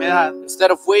una enfermedad, instead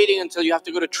of waiting until you have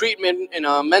to go to treatment in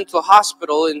a mental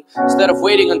hospital, and instead of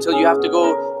waiting until you have to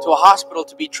go to a hospital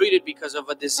to be treated because of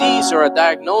a disease or a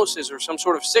diagnosis or some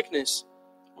sort of sickness,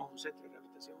 o un centro de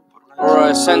rehabilitación por una or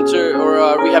a center or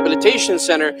a rehabilitation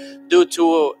center due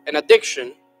to an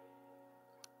addiction,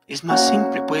 es más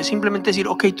simple. Puedes simplemente decir,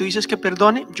 ok, tú dices que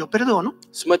perdone, yo perdono.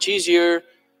 it's much easier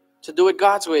to do it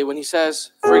God's way. When he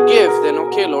says forgive, then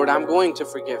okay, Lord, I'm going to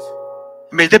forgive.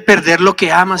 En vez de perder lo que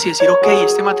amas y decir, ok,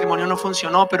 este matrimonio no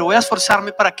funcionó, pero voy a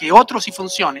esforzarme para que otro sí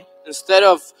funcione. Instead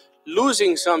of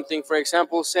losing something, for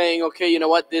example, saying, okay, you know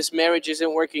what, this marriage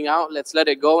isn't working out, let's let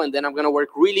it go, and then I'm going to work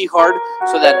really hard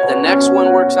so that the next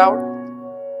one works out.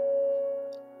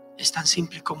 Es tan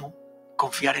simple como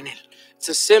confiar en Él, It's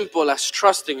as simple as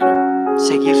trusting in him,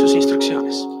 seguir sus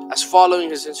instrucciones, as following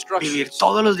his vivir instructions,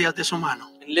 todos los días de su mano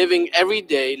and living every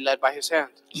day led by his hand,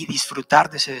 y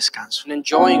disfrutar de ese descanso. and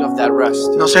enjoying of that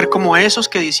rest. No ser como esos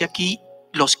que dice aquí,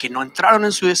 los que no entraron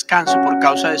en su descanso por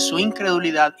causa de su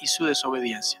incredulidad y su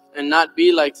desobediencia. And not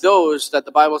be like those that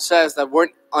the Bible says that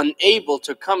weren't unable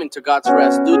to come into God's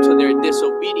rest due to their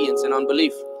disobedience and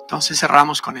unbelief. Entonces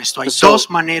cerramos con esto. Hay So- 2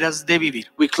 maneras de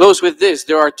vivir. We close with this.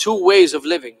 There are 2 ways of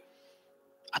living.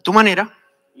 A tu manera,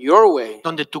 Your way,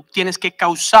 donde tú tienes que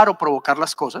causar o provocar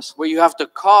las cosas, where you have to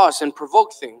cause and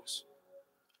provoke things,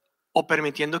 o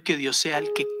permitiendo que Dios sea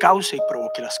el que cause y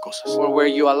provoque las cosas. or where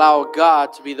you allow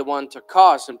God to be the one to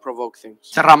cause and provoke things.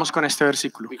 Cerramos con este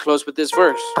versículo. We close with this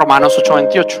verse. Romanos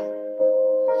 8:28.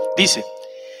 Dice,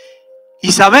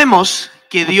 y sabemos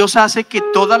que Dios hace que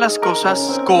todas las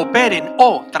cosas cooperen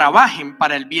o trabajen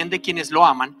para el bien de quienes lo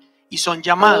aman y son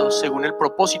llamados según el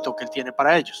propósito que Él tiene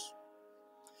para ellos.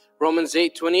 Romans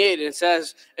 8:28, and it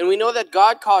says, and we know that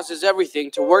God causes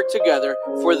everything to work together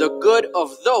for the good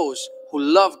of those who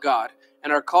love God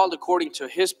and are called according to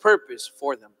his purpose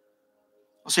for them.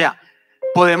 O sea,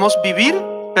 podemos vivir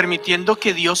permitiendo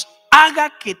que Dios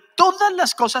haga que todas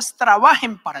las cosas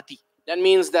trabajen para ti. That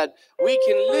means that we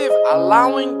can live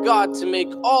allowing God to make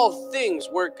all things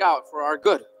work out for our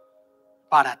good,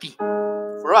 Para ti.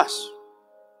 for us.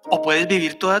 O puedes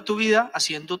vivir toda tu vida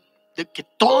haciendo de que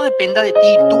todo dependa de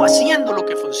ti, tú haciendo lo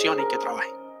que funcione y que trabaje.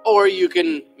 Or you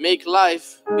can make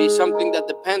life be something that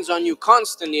depends on you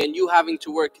constantly and you having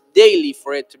to work daily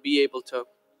for it to be able to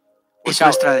Es work out.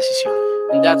 nuestra decisión.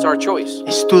 And that's our choice.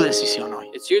 Es tu decisión hoy.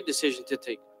 It's your decision to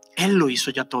take. Él lo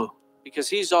hizo ya todo. Because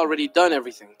he's already done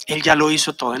everything. Él ya lo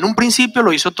hizo todo. En un principio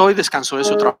lo hizo todo y descansó de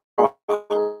su trabajo.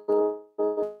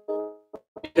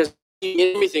 Because he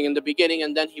did everything in the beginning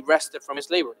and then he rested from his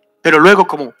labor. Pero luego,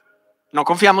 como no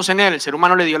confiamos en él, el ser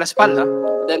humano le dio la espalda,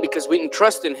 Then because we didn't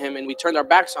trust in him and we turned our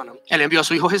backs on him, él envió a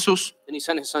su hijo Jesús then he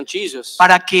sent his son Jesus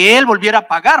para que él volviera a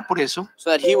pagar por eso so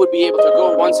that he would be able to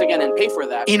go once again and pay for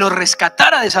that. y nos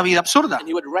rescatara de esa vida absurda, And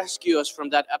he would rescue us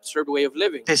from that absurd way of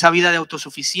living, de esa vida de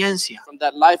autosuficiencia, from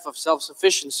that life of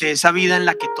self-sufficiency, de esa vida en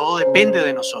la que todo depende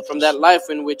de from nosotros, that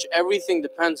life in which everything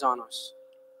depends on us.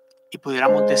 y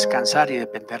pudiéramos descansar y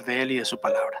depender de él y de su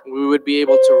palabra. We would be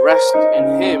able to rest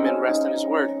in him and rest in his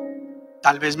word.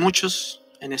 Tal vez muchos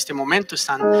en este momento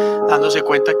están dándose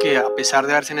cuenta que a pesar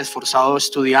de haberse esforzado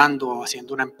estudiando o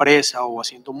haciendo una empresa o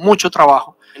haciendo mucho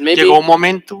trabajo, And maybe, llegó un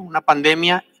momento, una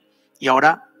pandemia, y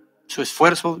ahora su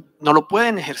esfuerzo no lo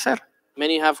pueden ejercer.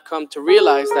 many have come to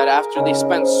realize that after they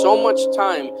spent so much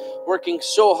time working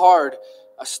so hard,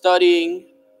 studying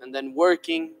and then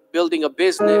working, building a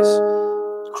business,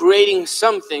 creating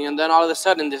something, and then all of a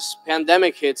sudden this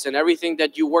pandemic hits and everything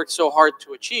that you worked so hard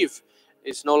to achieve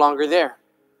is no longer there.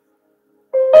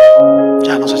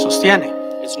 Ya no se sostiene.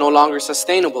 It's no longer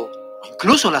sustainable,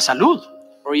 Incluso la salud.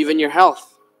 or even your health.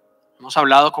 Hemos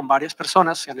hablado con varias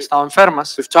personas que han estado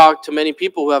enfermas, We've talked to many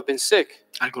people who have been sick,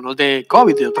 algunos de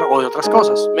COVID o de otras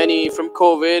cosas. many from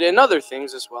COVID and other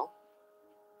things as well.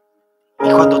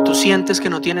 Y cuando tú sientes que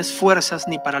no tienes fuerzas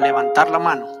ni para levantar la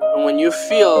mano, And when you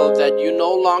feel that you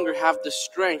no longer have the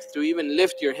strength to even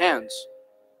lift your hands,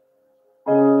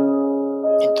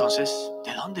 entonces,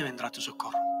 ¿de dónde vendrá tu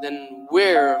socorro? then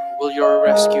where will your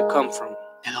rescue come from?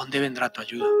 ¿De dónde vendrá tu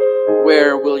ayuda?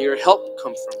 Where will your help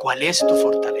come from? ¿Cuál es tu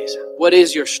fortaleza? What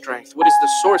is your strength? What is the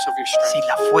source of your strength? Si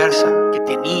la fuerza que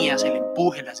tenías, el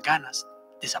empuje, las ganas,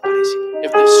 desaparece.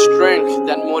 If the strength,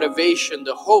 that motivation,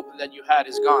 the hope that you had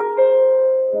is gone,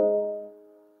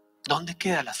 ¿Dónde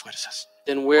quedan las fuerzas?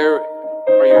 then where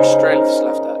are your strengths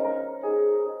left at?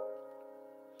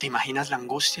 ¿Te imaginas la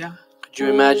angustia, Could you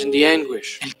imagine the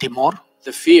anguish, el temor?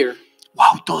 the fear?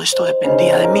 Wow, todo esto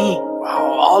dependía de mí,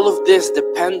 Wow, all of this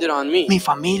depended on me, mi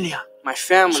familia, my su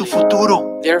family,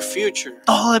 futuro. their future.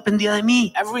 Todo dependía de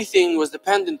mí, Everything was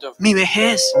dependent of mi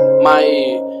vejez, my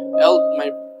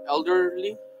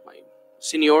elderly, my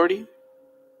seniority,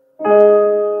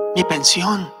 mi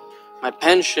pensión, my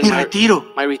pension, mi retiro.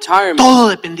 my retirement. Todo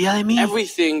dependía de mí.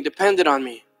 Everything depended on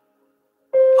me.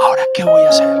 Ahora, ¿qué voy a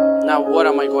hacer? Now what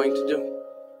am I going to do?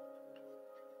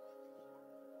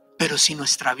 Pero si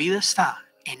nuestra vida está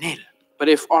en Él, But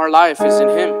if our life is in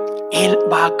him, Él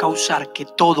va a causar que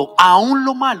todo, aún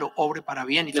lo malo, obre para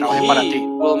bien y then trabaje para he ti.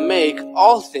 will make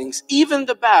all things, even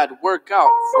the bad, work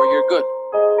out for your good.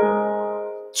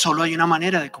 Solo hay una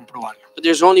manera de comprobarlo, But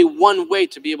there's only one way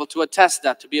to be able to attest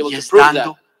that, to be able y to es prove that.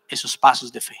 dando esos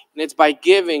pasos de fe. And it's by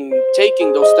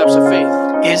taking those steps of faith.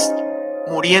 Es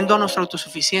muriendo a nuestra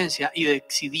autosuficiencia y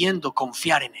decidiendo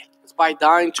confiar en Él. It's by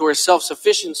dying to our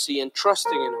self-sufficiency and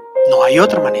trusting in him. No hay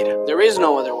otra manera. There is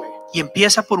no other way. Y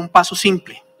empieza por un paso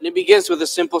simple. And it begins with a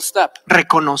simple step.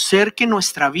 Reconocer que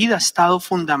nuestra vida ha estado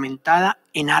fundamentada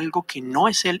en algo que no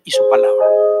es Él y su palabra.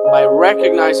 By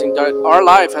recognizing that our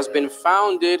life has been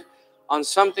founded on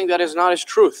something that is not his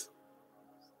truth.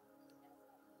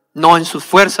 No en sus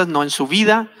fuerzas, no en su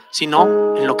vida,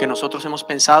 sino en lo que nosotros hemos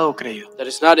pensado o creído. That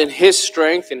is not in his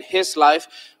strength, in his life,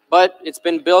 but it's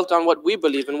been built on what we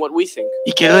believe and what we think.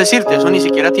 Y quiero decirte, eso ni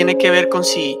siquiera tiene que ver con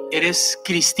si eres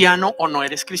cristiano o no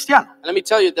eres cristiano. And let me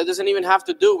tell you, that doesn't even have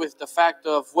to do with the fact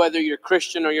of whether you're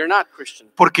Christian or you're not Christian.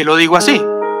 ¿Por qué lo digo así?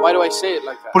 Why do I say it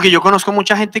like that? Porque yo conozco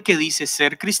mucha gente que dice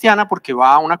ser cristiana porque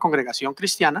va a una congregación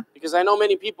cristiana, Because I know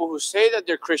many people who say that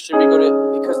they're Christian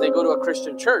because they go to a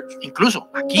Christian church, incluso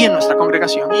aquí en nuestra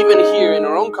congregación, even here in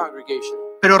our own congregation.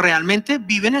 pero realmente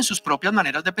viven en sus propias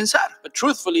maneras de pensar. But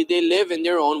truthfully, they live in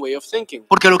their own way of thinking.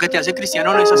 Porque lo que te hace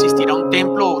cristiano no es asistir a un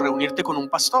templo o reunirte con un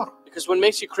pastor. Because what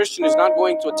makes you Christian is not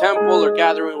going to a temple or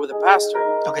gathering with a pastor.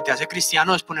 Lo que te hace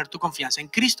cristiano es poner tu confianza en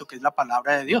Cristo, que es la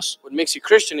palabra de Dios. What makes you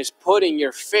Christian is putting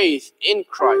your faith in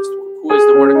Christ, who is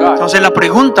the Word of God. Entonces la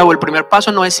pregunta o el primer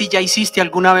paso no es si ya hiciste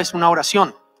alguna vez una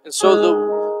oración. And so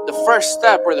the first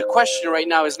step or the question right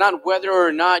now is not whether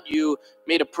or not you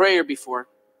made a prayer before.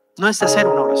 No es de hacer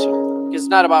una oración. It's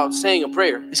not about saying a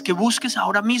prayer. Es que busques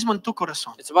ahora mismo en tu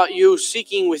corazón. It's about you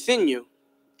seeking within you.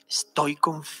 ¿Estoy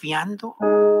confiando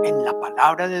en la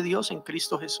palabra de Dios en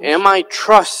Cristo Jesús? Am I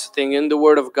trusting in the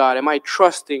Word of God? Am I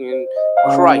trusting in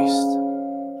Christ?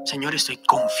 Señor, ¿estoy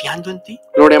confiando en ti?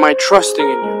 Lord, am I trusting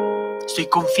in you? Estoy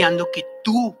confiando que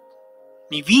tú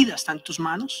Mi vida está en tus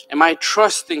manos. Am I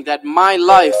trusting that my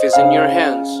life is in your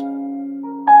hands?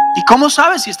 ¿Y cómo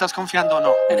sabes si estás confiando o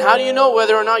no? And how do you know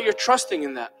whether or not you're trusting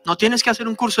in that? No tienes que hacer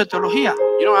un curso de teología.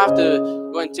 You don't have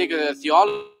to go and take a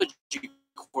theology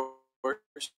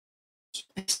course.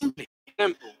 Es simple.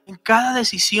 Simple. En cada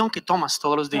decisión que tomas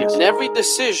todos los días, In every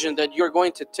decision that you're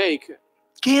going to take,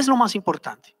 ¿qué es lo más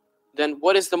importante? then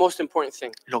what is the most important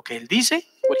thing? ¿Lo que él dice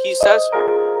What he says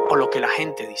o lo que la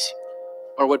gente dice?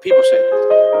 or what people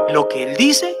say? ¿Lo que él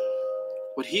dice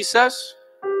What he says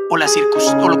o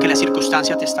lo que la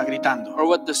circunstancia te está gritando? or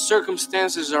what the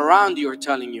circumstances around you are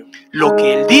telling you? ¿Lo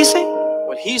que él dice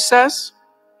What he says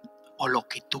o lo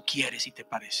que tú quieres y te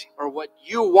parece? or what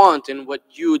you want and what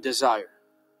you desire?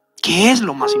 ¿Qué es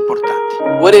lo más importante?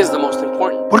 What is the most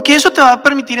important? Porque eso te va a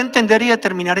permitir entender y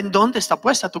determinar en dónde está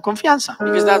puesta tu confianza.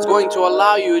 Because that's going to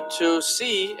allow you to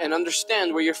see and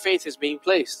understand where your faith is being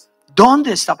placed.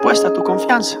 ¿Dónde está puesta tu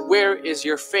confianza? Where is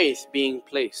your faith being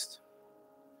placed?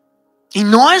 Y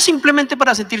no es simplemente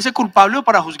para sentirse culpable o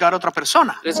para juzgar a otra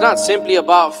persona. It's not simply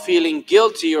about feeling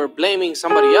guilty or blaming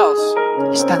somebody else.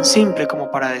 Es tan simple como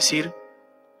para decir,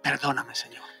 perdóname,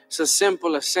 Señor. It's as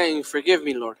simple as saying, "Forgive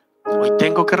me, Lord. Hoy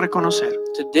tengo que reconocer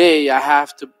Today I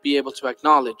have to be able to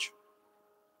acknowledge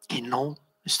que no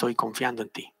estoy confiando en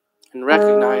ti. and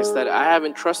recognize that I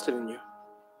haven't trusted in you."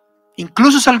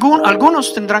 Incluso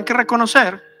algunos tendrán que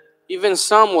reconocer Even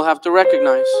some will have to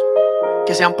recognize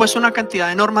que se han puesto una cantidad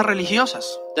de normas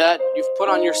religiosas. that you've put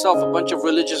on yourself a bunch of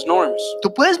religious norms.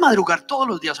 Tú puedes madrugar todos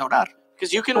los días a orar,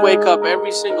 Because you can wake up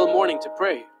every single morning to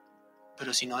pray.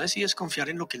 pero si no decides confiar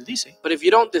en lo que Él dice, But if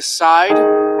you don't decide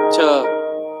to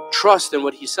trust in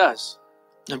what he says,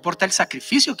 no importa el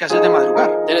sacrificio que haces de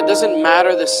madrugar, then it doesn't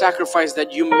matter the sacrifice that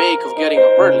you make of getting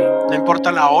up early. no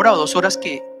importa la hora o 2 horas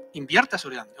que inviertas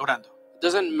orando, It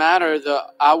doesn't matter the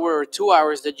hour or 2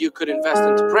 hours that you could invest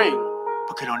into praying.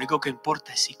 porque lo único que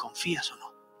importa es si confías o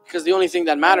no. Because the only thing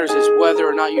that matters is whether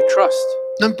or not you trust.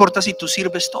 No importa si tú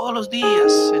sirves todos los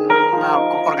días en una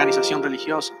organización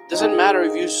religiosa, It doesn't matter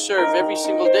if you serve every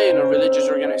single day in a religious si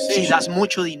organization, das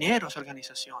mucho dinero a esa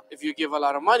organización, if you give a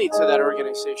lot of money to that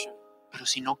organization. pero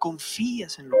si no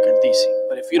confías en lo que Él dice,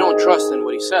 But if you don't trust in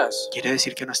what he says, quiere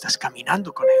decir que no estás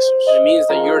caminando con Jesús. it means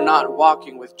that you're not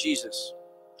walking with Jesus.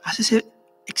 Haz ese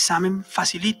examen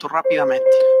facilito, rápidamente.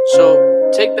 So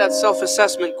take that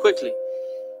self-assessment quickly.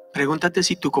 Pregúntate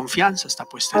si tu confianza está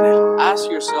puesta en Él, Ask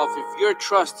yourself if your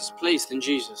trust is placed in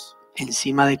Jesus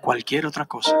encima de cualquier otra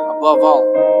cosa. above all.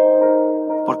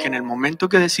 Porque en el momento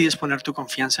que decides poner tu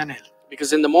confianza en Él,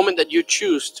 Because in the moment that you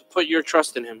choose to put your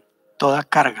trust in him, toda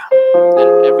carga,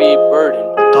 then every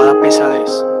burden, toda pesadez,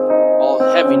 all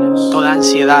heaviness, toda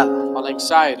ansiedad, all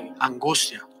anxiety,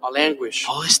 angustia, all anguish,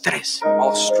 todo estrés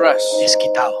all stress es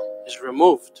quitado is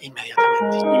removed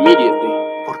inmediatamente. immediately.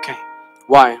 ¿Por qué?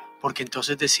 Why? Porque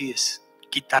entonces decides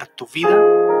quitar tu vida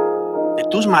de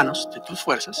tus manos, de tus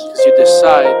fuerzas, Because you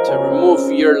decide to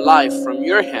remove your life from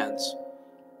your hands,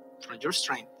 from your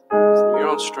strength, from your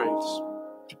own strengths,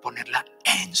 y ponerla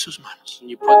en sus manos, and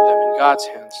you put them in God's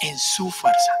hands, en su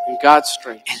fuerza, in God's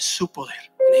strength, en su poder.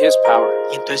 in his power.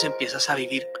 Y entonces empiezas a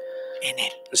vivir en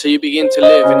Él. And so you begin to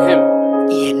live in him.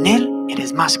 Y en Él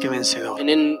eres más que vencedor. And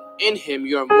in him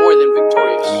you are more than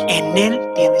victorious. En Él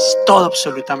tienes todo,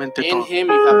 absolutamente In todo. him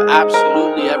you have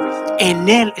absolutely everything. En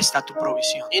Él está tu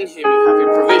provisión. In him you have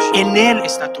your provision. En Él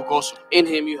está tu gozo. In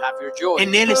him you have your joy.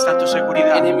 En Él está tu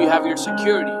seguridad. In him you have your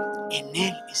security. En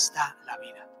Él está la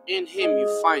vida. In him you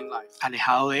find life.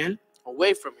 Alejado de Él,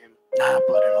 Away from him, nada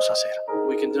podremos hacer.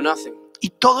 we can do nothing. Y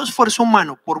todo esfuerzo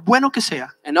humano, por bueno que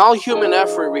sea, And all human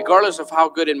effort, regardless of how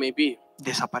good it may be,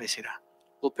 desaparecerá.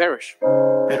 will perish.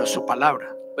 Pero su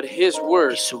palabra But his y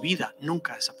words su vida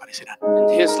nunca desaparecerán.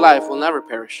 and his life will never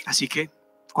perish. Así que,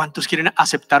 ¿cuántos quieren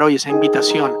aceptar hoy esa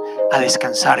invitación a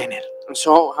descansar en Él? And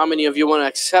so, how many of you want to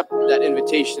accept that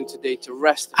invitation today to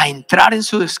rest, A entrar en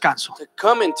su descanso, to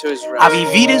come into his a rest,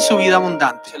 vivir en su vida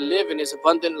abundante to live in his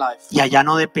abundant life, y allá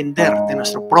no depender de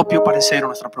nuestro propio parecer o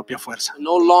nuestra propia fuerza.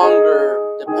 no longer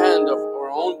depend of our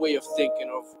own way of thinking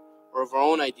or of our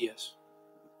own ideas,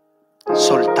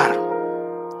 Soltar.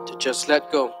 to just let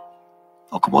go.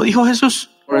 O como dijo Jesús,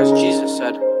 Or as Jesus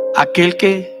said, aquel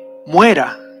que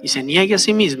muera y se niegue a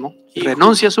sí mismo y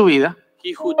renuncie a su vida,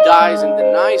 he who dies and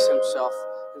denies himself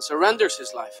and surrenders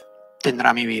his life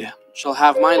tendrá mi vida. shall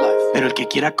have my life. Pero el que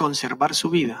quiera conservar su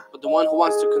vida, But the one who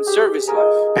wants to conserve his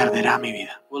life perderá mi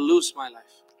vida. will lose my life.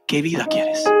 ¿Qué vida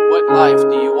quieres? What life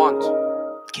do you want?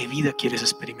 ¿Qué vida quieres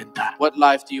experimentar? What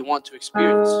life do you want to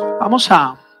experience? Vamos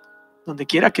a, donde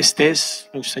quiera que estés,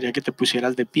 me gustaría que te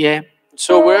pusieras de pie.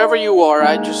 So wherever you are,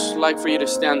 I'd just like for you to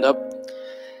stand up.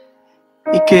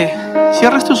 Y que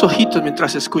cierres tus ojitos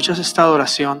mientras escuchas esta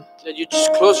adoración That you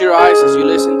just close your eyes as you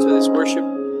listen to this worship,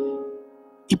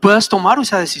 y puedas tomar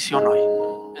esa decisión hoy.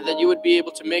 and that you would be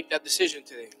able to make that decision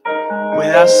today.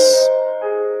 Puedas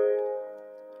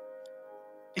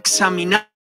examinar.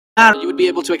 That you would be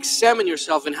able to examine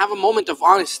yourself and have a moment of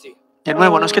honesty. De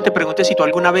nuevo, no es que te preguntes si tú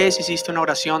alguna vez hiciste una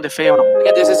oración de fe o no,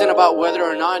 Again, this isn't about whether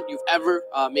or not you've ever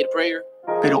made a prayer,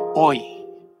 pero hoy,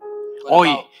 but hoy,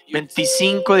 about you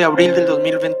 25 de abril del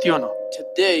 2021,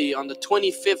 today on the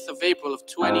 25th of April of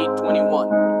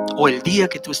 2021, o el día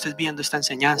que tú estés viendo esta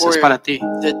enseñanza es or para ti.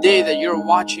 the day that you're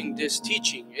watching this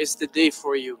teaching is the day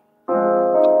for you.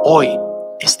 Hoy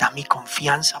está mi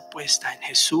confianza puesta en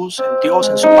Jesús, en Dios,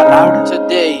 en su palabra,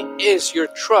 Today is your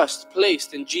trust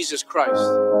placed in Jesus Christ,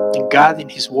 en God, in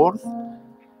His Word,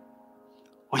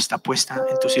 o está puesta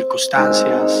en tus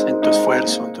circunstancias, en tu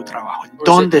esfuerzo, en tu trabajo. ¿En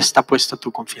dónde está puesta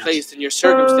tu confianza? placed in your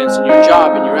circumstance, in your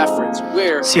job, in your efforts.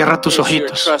 Where Cierra tus is your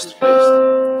ojitos. trust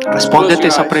placed? Respóndete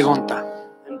esa pregunta.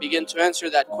 And begin to answer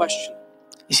that question.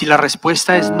 Y si la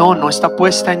respuesta es no, no está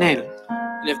puesta en Él,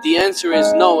 And if the answer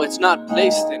is no, it's not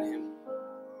placed in Him,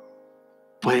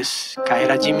 puedes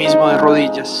caer allí mismo de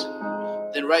rodillas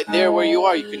then right there where you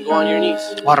are, you can go on your knees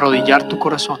o arrodillar tu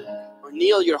corazón or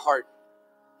kneel your heart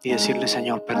y decirle,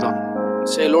 Señor, perdón. and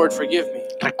say, Lord, forgive me.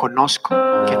 Reconozco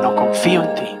que no confío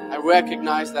en ti. I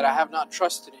recognize that I have not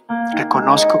trusted in you.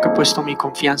 Reconozco que he puesto mi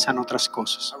confianza en otras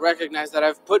cosas, I recognize that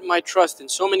I've put my trust in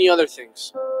so many other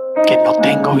things, que no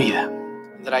tengo vida,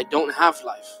 and that I don't have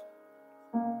life,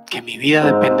 que mi vida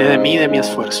depende de mí, de mi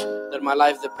esfuerzo. that my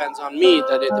life depends on me,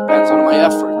 that it depends on my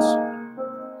efforts.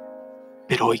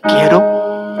 Pero hoy quiero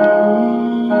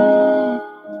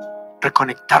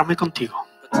reconectarme contigo.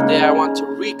 But today I want to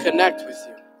reconnect with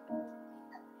you.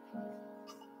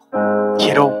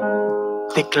 Quiero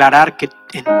declarar que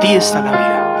en ti está la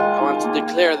vida. I want to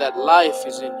declare that life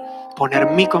is in you. Poner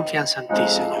mi confianza en ti, I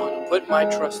Señor. want to put my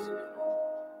trust in you.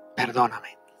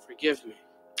 Perdóname. Forgive me.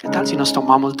 ¿Qué tal si nos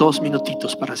tomamos 2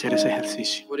 minutitos para hacer ese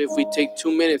ejercicio? What if we take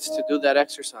 2 minutes to do that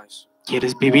exercise?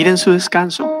 ¿Quieres vivir en su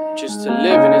descanso? Just to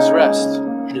live in His rest,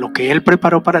 ¿En lo que Él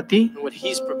preparó para ti? and what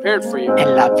He's prepared for you,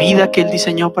 ¿En la vida que Él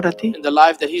diseñó para ti? and the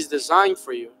life that He's designed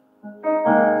for you.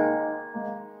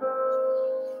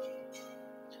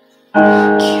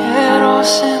 Quiero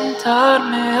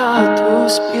sentarme a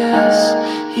tus pies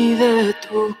y de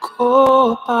tu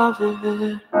copa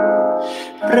beber,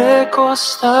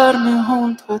 recostarme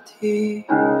junto a ti,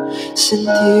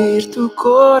 sentir tu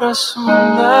corazón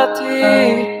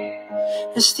latir.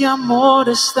 Este amor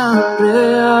es tan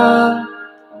real,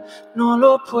 no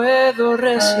lo puedo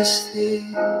resistir.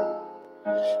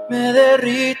 Me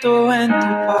derrito en tu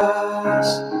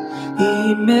paz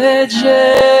y me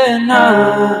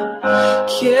llena.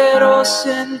 Quiero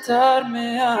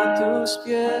sentarme a tus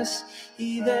pies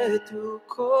y de tu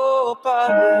copa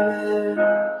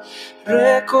beber,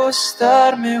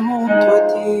 recostarme junto a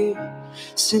ti,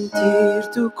 sentir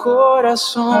tu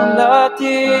corazón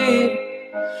latir.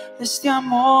 Este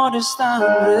amor es tan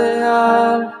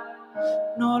real,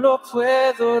 no lo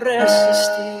puedo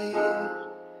resistir.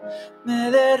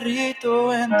 Me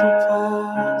derrito en tu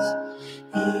paz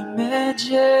y me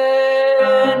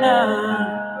llena.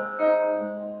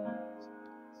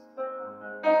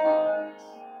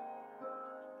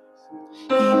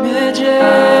 Y me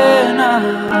llenas.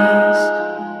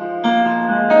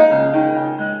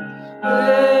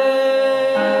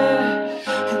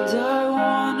 And I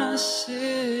wanna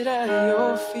sit at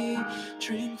your feet,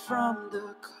 drink from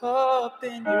the cup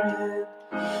in your hand,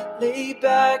 lay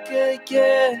back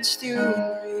against you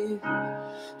and breathe.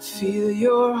 Feel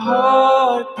your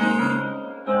heartbeat.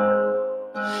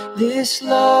 This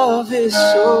love is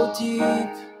so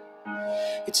deep,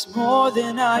 it's more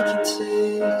than I can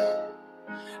take.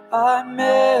 I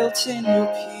melt in your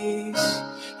peace,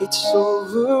 it's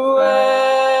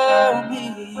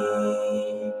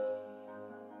overwhelming.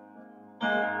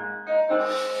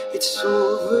 It's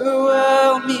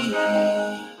overwhelming.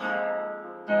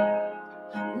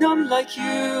 None like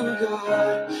you,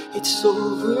 God. It's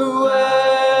overwhelming.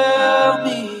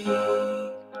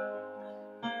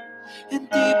 En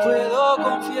ti puedo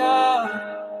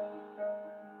confiar.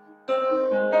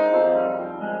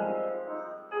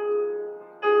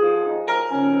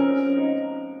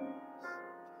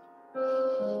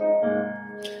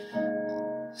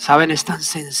 Saben, es tan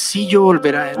sencillo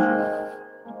volver a Él.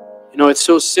 You know, it's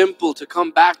so simple to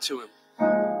come back to Him.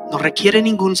 No requiere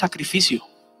ningún sacrificio.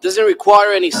 It doesn't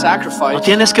require any No sacrifice.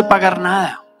 tienes que pagar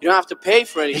nada. You don't have to pay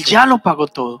for Él anything. ya lo pagó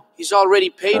todo. He's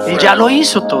already paid for Él it. ya lo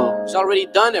hizo todo. He's already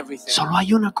done everything. Solo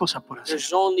hay una cosa por hacer.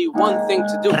 There's only one thing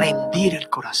to do. Rendir el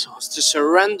corazón. It's to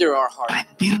surrender our heart.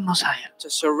 Rendirnos a Él. To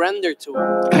surrender to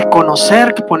Him.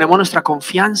 Reconocer que ponemos nuestra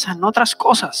confianza en otras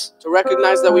cosas. To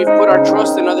recognize that we've put our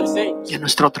trust in other things. Y en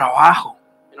nuestro trabajo.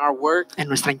 In our work. En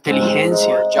nuestra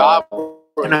inteligencia. Our job.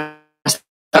 En nuestra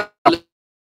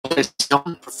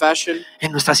profession.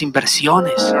 En nuestras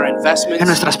inversiones. In our investments. En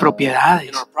nuestras propiedades.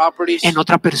 In our properties. En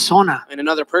otra persona. In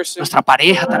another person. Nuestra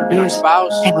pareja tal In our vez.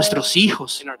 spouse. En nuestros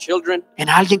hijos. In our children. En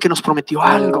alguien que nos prometió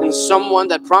algo. In someone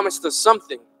that promised us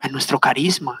something. En nuestro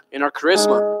carisma. In our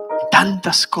charisma. En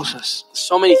tantas cosas.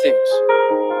 So many things.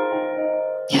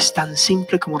 Y es tan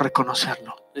simple como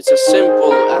reconocerlo. It's as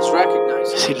simple as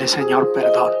recognizing. Decirle, Señor,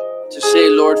 perdón. To say,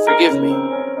 Lord, forgive me.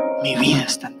 Mi vida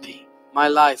está en ti. My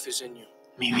life is in you.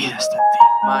 Mi vida está en ti.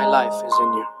 My life is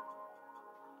in you.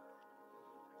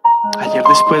 Ayer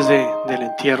después del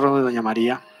entierro de Doña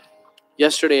María,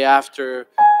 Yesterday after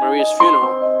Maria's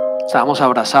funeral, estábamos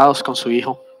abrazados con su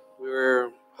hijo we were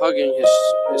hugging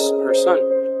her son,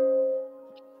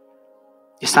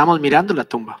 y estábamos mirando la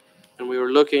tumba. and we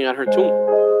were looking at her tomb.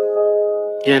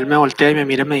 Y él me voltea y me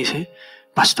mira y me dice,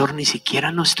 Pastor, ¿ni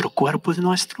siquiera nuestro cuerpo es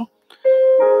nuestro?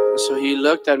 And so he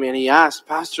looked at me and he asked,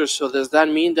 Pastor, so does that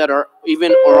mean that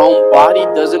even our own body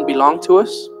doesn't belong to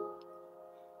us?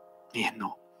 Y dije,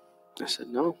 no, I said,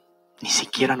 no. ni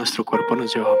siquiera nuestro cuerpo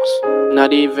nos llevamos.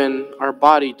 Not even our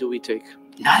body do we take.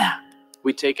 Nada,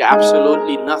 We take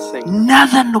absolutely nothing.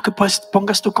 nada en lo que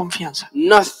pongas tu confianza.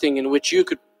 Nothing in which you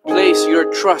could place your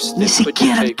trust in Ni would you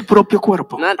siquiera en take. tu propio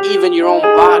cuerpo. Not even your own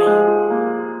body.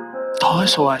 Todo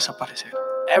eso va a desaparecer.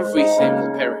 Everything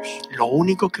will perish. Lo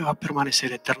único que va a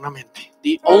permanecer eternamente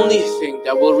The only thing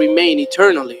that will remain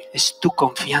eternally es tu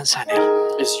confianza en Él.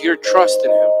 is your trust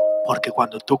in Him. Porque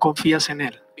cuando tú confías en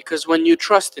Él, Because when you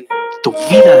trust in Him, tu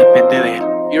vida depende de Él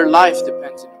your life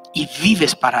depends on Him. y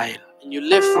vives para Él. And you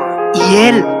live for Him. Y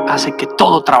Él hace que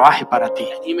todo trabaje para ti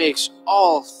He makes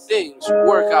all things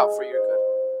work out for your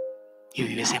good. y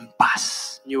vives en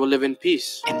paz, You will live in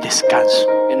peace, en descanso.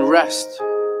 in rest.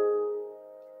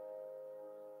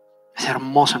 Es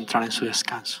hermoso entrar en su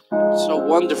descanso, It's so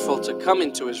wonderful to come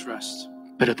into His rest.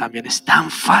 pero también es tan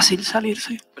fácil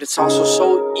salirse. But it's also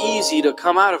so easy to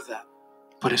come out of that.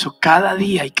 Por eso cada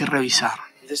día hay que revisar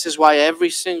This is why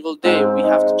every single day we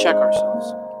have to check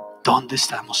ourselves. dónde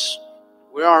estamos,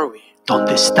 Where are we?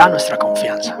 dónde está nuestra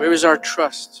confianza. Where is our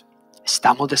trust?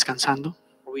 ¿Estamos descansando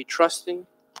Are we trusting?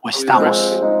 o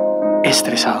estamos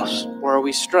estresados? Or are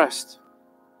we stressed?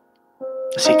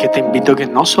 Así que te invito a que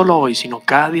no solo hoy, sino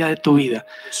cada día de tu vida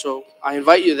So I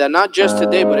invite you that not just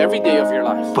today, but every day of your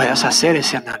life, puedas hacer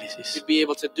ese análisis you'd be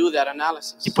able to do that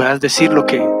analysis. y puedas decir lo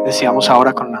que decíamos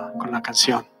ahora con la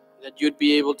canción. That you'd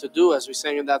be able to do as we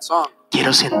sang in that song.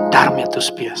 Quiero sentarme a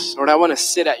tus pies, Lord, I want to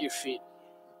sit at your feet,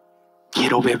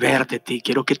 quiero beber de ti,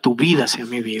 quiero que tu vida sea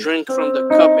mi vida. drink from the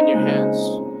cup in your hands.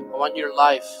 I want your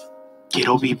life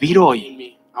Quiero vivir in hoy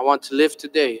me. I want to live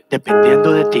today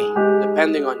dependiendo de ti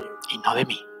depending on you, y no de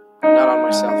mí. not on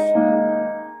myself.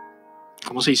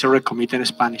 ¿Cómo se dice recommit en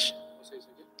Spanish?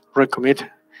 Recommit.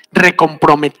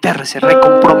 Recomprometerse,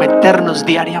 recomprometernos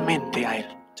diariamente a Él.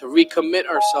 To recommit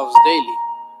ourselves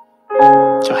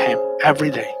daily To Him, every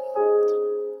day.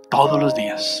 Todos los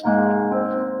días.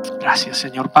 Gracias,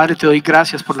 Señor. Padre, te doy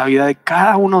gracias por la vida de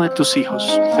cada uno de tus hijos.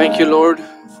 Thank you, Lord,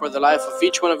 for the life of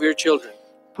each one of your children.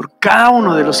 Por cada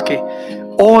uno de los que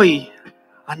hoy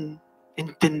han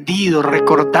entendido,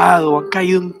 recordado, han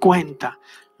caído en cuenta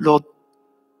lo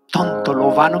tonto,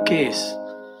 lo vano que es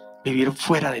vivir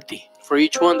fuera de ti. For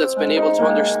each one that's been able to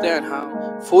understand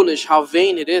how foolish, how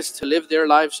vain it is to live their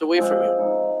lives away from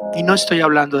you. Y no estoy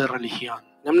hablando de religión,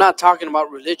 And I'm not talking about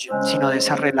religion. sino de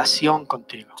esa relación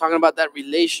contigo. I'm talking about that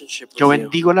relationship with Yo you.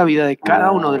 bendigo la vida de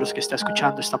cada uno de los que está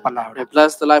escuchando esta I palabra.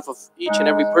 bless the life of each and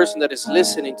every person that is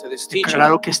listening to this teaching.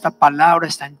 Claro que esta palabra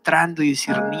está entrando y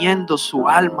discerniendo su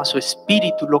alma, su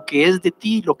espíritu, lo que es de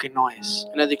ti y lo que no es.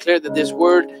 And I declare that this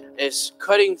word is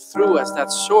cutting through as that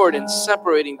sword and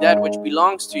separating that which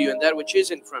belongs to you and that which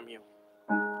isn't from you.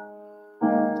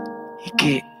 Y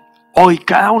que hoy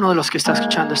cada uno de los que está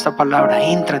escuchando esta palabra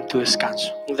entra en tu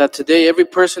descanso. And that today every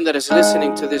person that is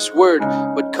listening to this word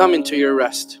would come into your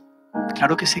rest.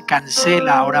 Claro que se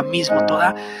cancela ahora mismo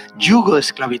toda yugo de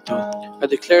esclavitud. I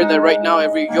declare that right now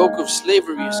every yoke of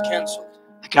slavery is canceled.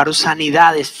 Declaro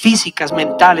sanidades físicas,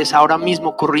 mentales ahora mismo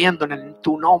ocurriendo en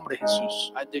tu nombre,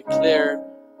 Jesús. I declare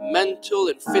mental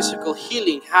and physical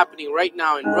healing happening right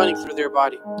now and running through their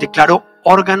body. Declaro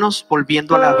órganos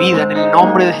volviendo a la vida en el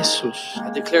nombre de Jesús.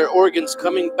 I declare organs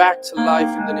coming back to life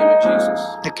in the name of Jesus.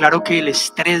 Declaro que el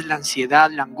estrés, la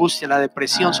ansiedad, la angustia, la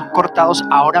depresión son cortados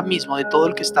ahora mismo de todo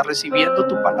el que está recibiendo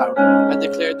tu palabra. I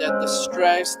declare that the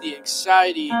stress, the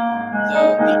anxiety,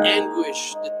 the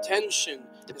anguish, the tension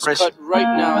is cut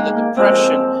right now. The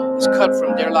depression is cut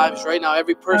from their lives right now.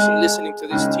 Every person listening to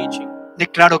this teaching.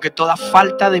 Declaro que toda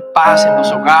falta de paz en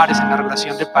los hogares, en la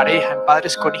relación de pareja, en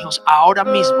padres con hijos, ahora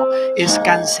mismo es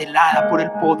cancelada por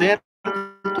el poder de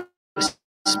tu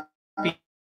Espíritu.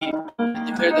 I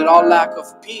declare that all lack of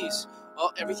peace,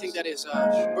 everything that is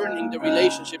burning the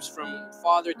relationships from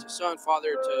father to son,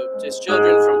 father to his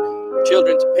children, from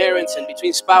children to parents, and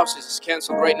between spouses is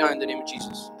canceled right now in the name of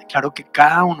Jesus. Declaro que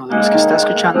cada uno de los que está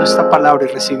escuchando esta palabra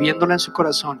y recibiéndola en su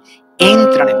corazón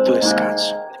entran en tu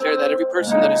descanso. Declare that every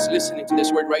person that is listening to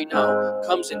this word right now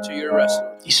comes into your rest.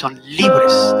 Y son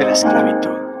libres de la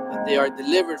esclavitud. That they are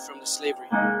delivered from the slavery.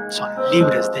 Son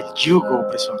libres del yugo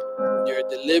opresor. They are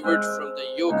delivered from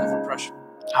the yoke of oppression.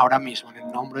 Ahora mismo, en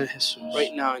el nombre de Jesús.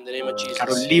 Right now, in the name of Jesus.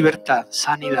 Declaro libertad,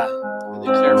 sanidad. I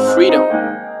declare freedom.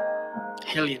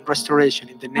 Healing, restoration,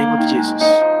 in the name of Jesus.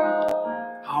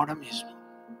 Ahora mismo.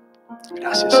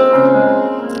 Gracias,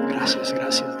 Señor. Gracias,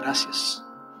 gracias, gracias.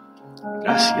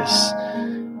 Gracias.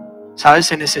 Sabes,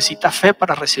 se necesita fe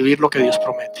para recibir lo que Dios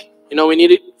promete. You know, we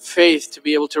need faith to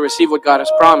be able to receive what God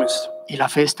has promised. Y la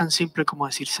fe es tan simple como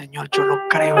decir, Señor, yo lo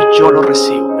creo, yo lo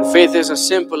recibo. And faith is as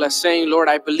simple as saying, Lord,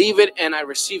 I believe it and I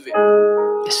receive it.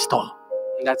 Es todo.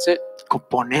 And that's it. Con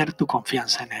poner tu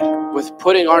confianza en Él. With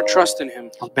putting our trust in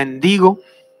Him. Los bendigo.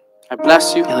 I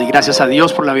bless you. Le doy gracias a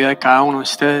Dios por la vida de cada uno de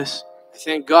ustedes. I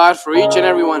thank God for each and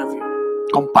every one of you.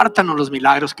 Compártanos los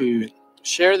milagros que viven.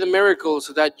 Share the miracles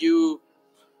so that you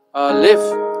live.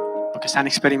 Lo que están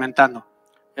experimentando.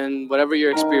 And whatever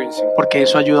you're experiencing. Porque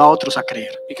eso ayuda a otros a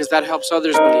creer. Because that helps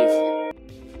others believe.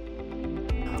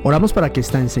 Oramos para que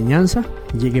esta enseñanza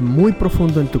llegue muy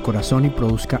profundo en tu corazón y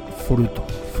produzca fruto.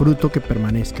 Fruto que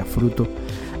permanezca, fruto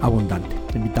abundante.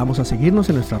 Te invitamos a seguirnos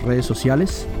en nuestras redes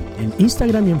sociales, en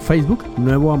Instagram y en Facebook,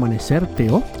 Nuevo Amanecer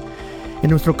TO, en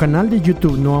nuestro canal de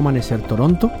YouTube Nuevo Amanecer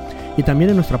Toronto y también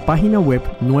en nuestra página web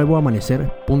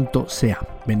nuevoamanecer.ca.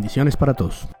 Bendiciones para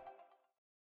todos.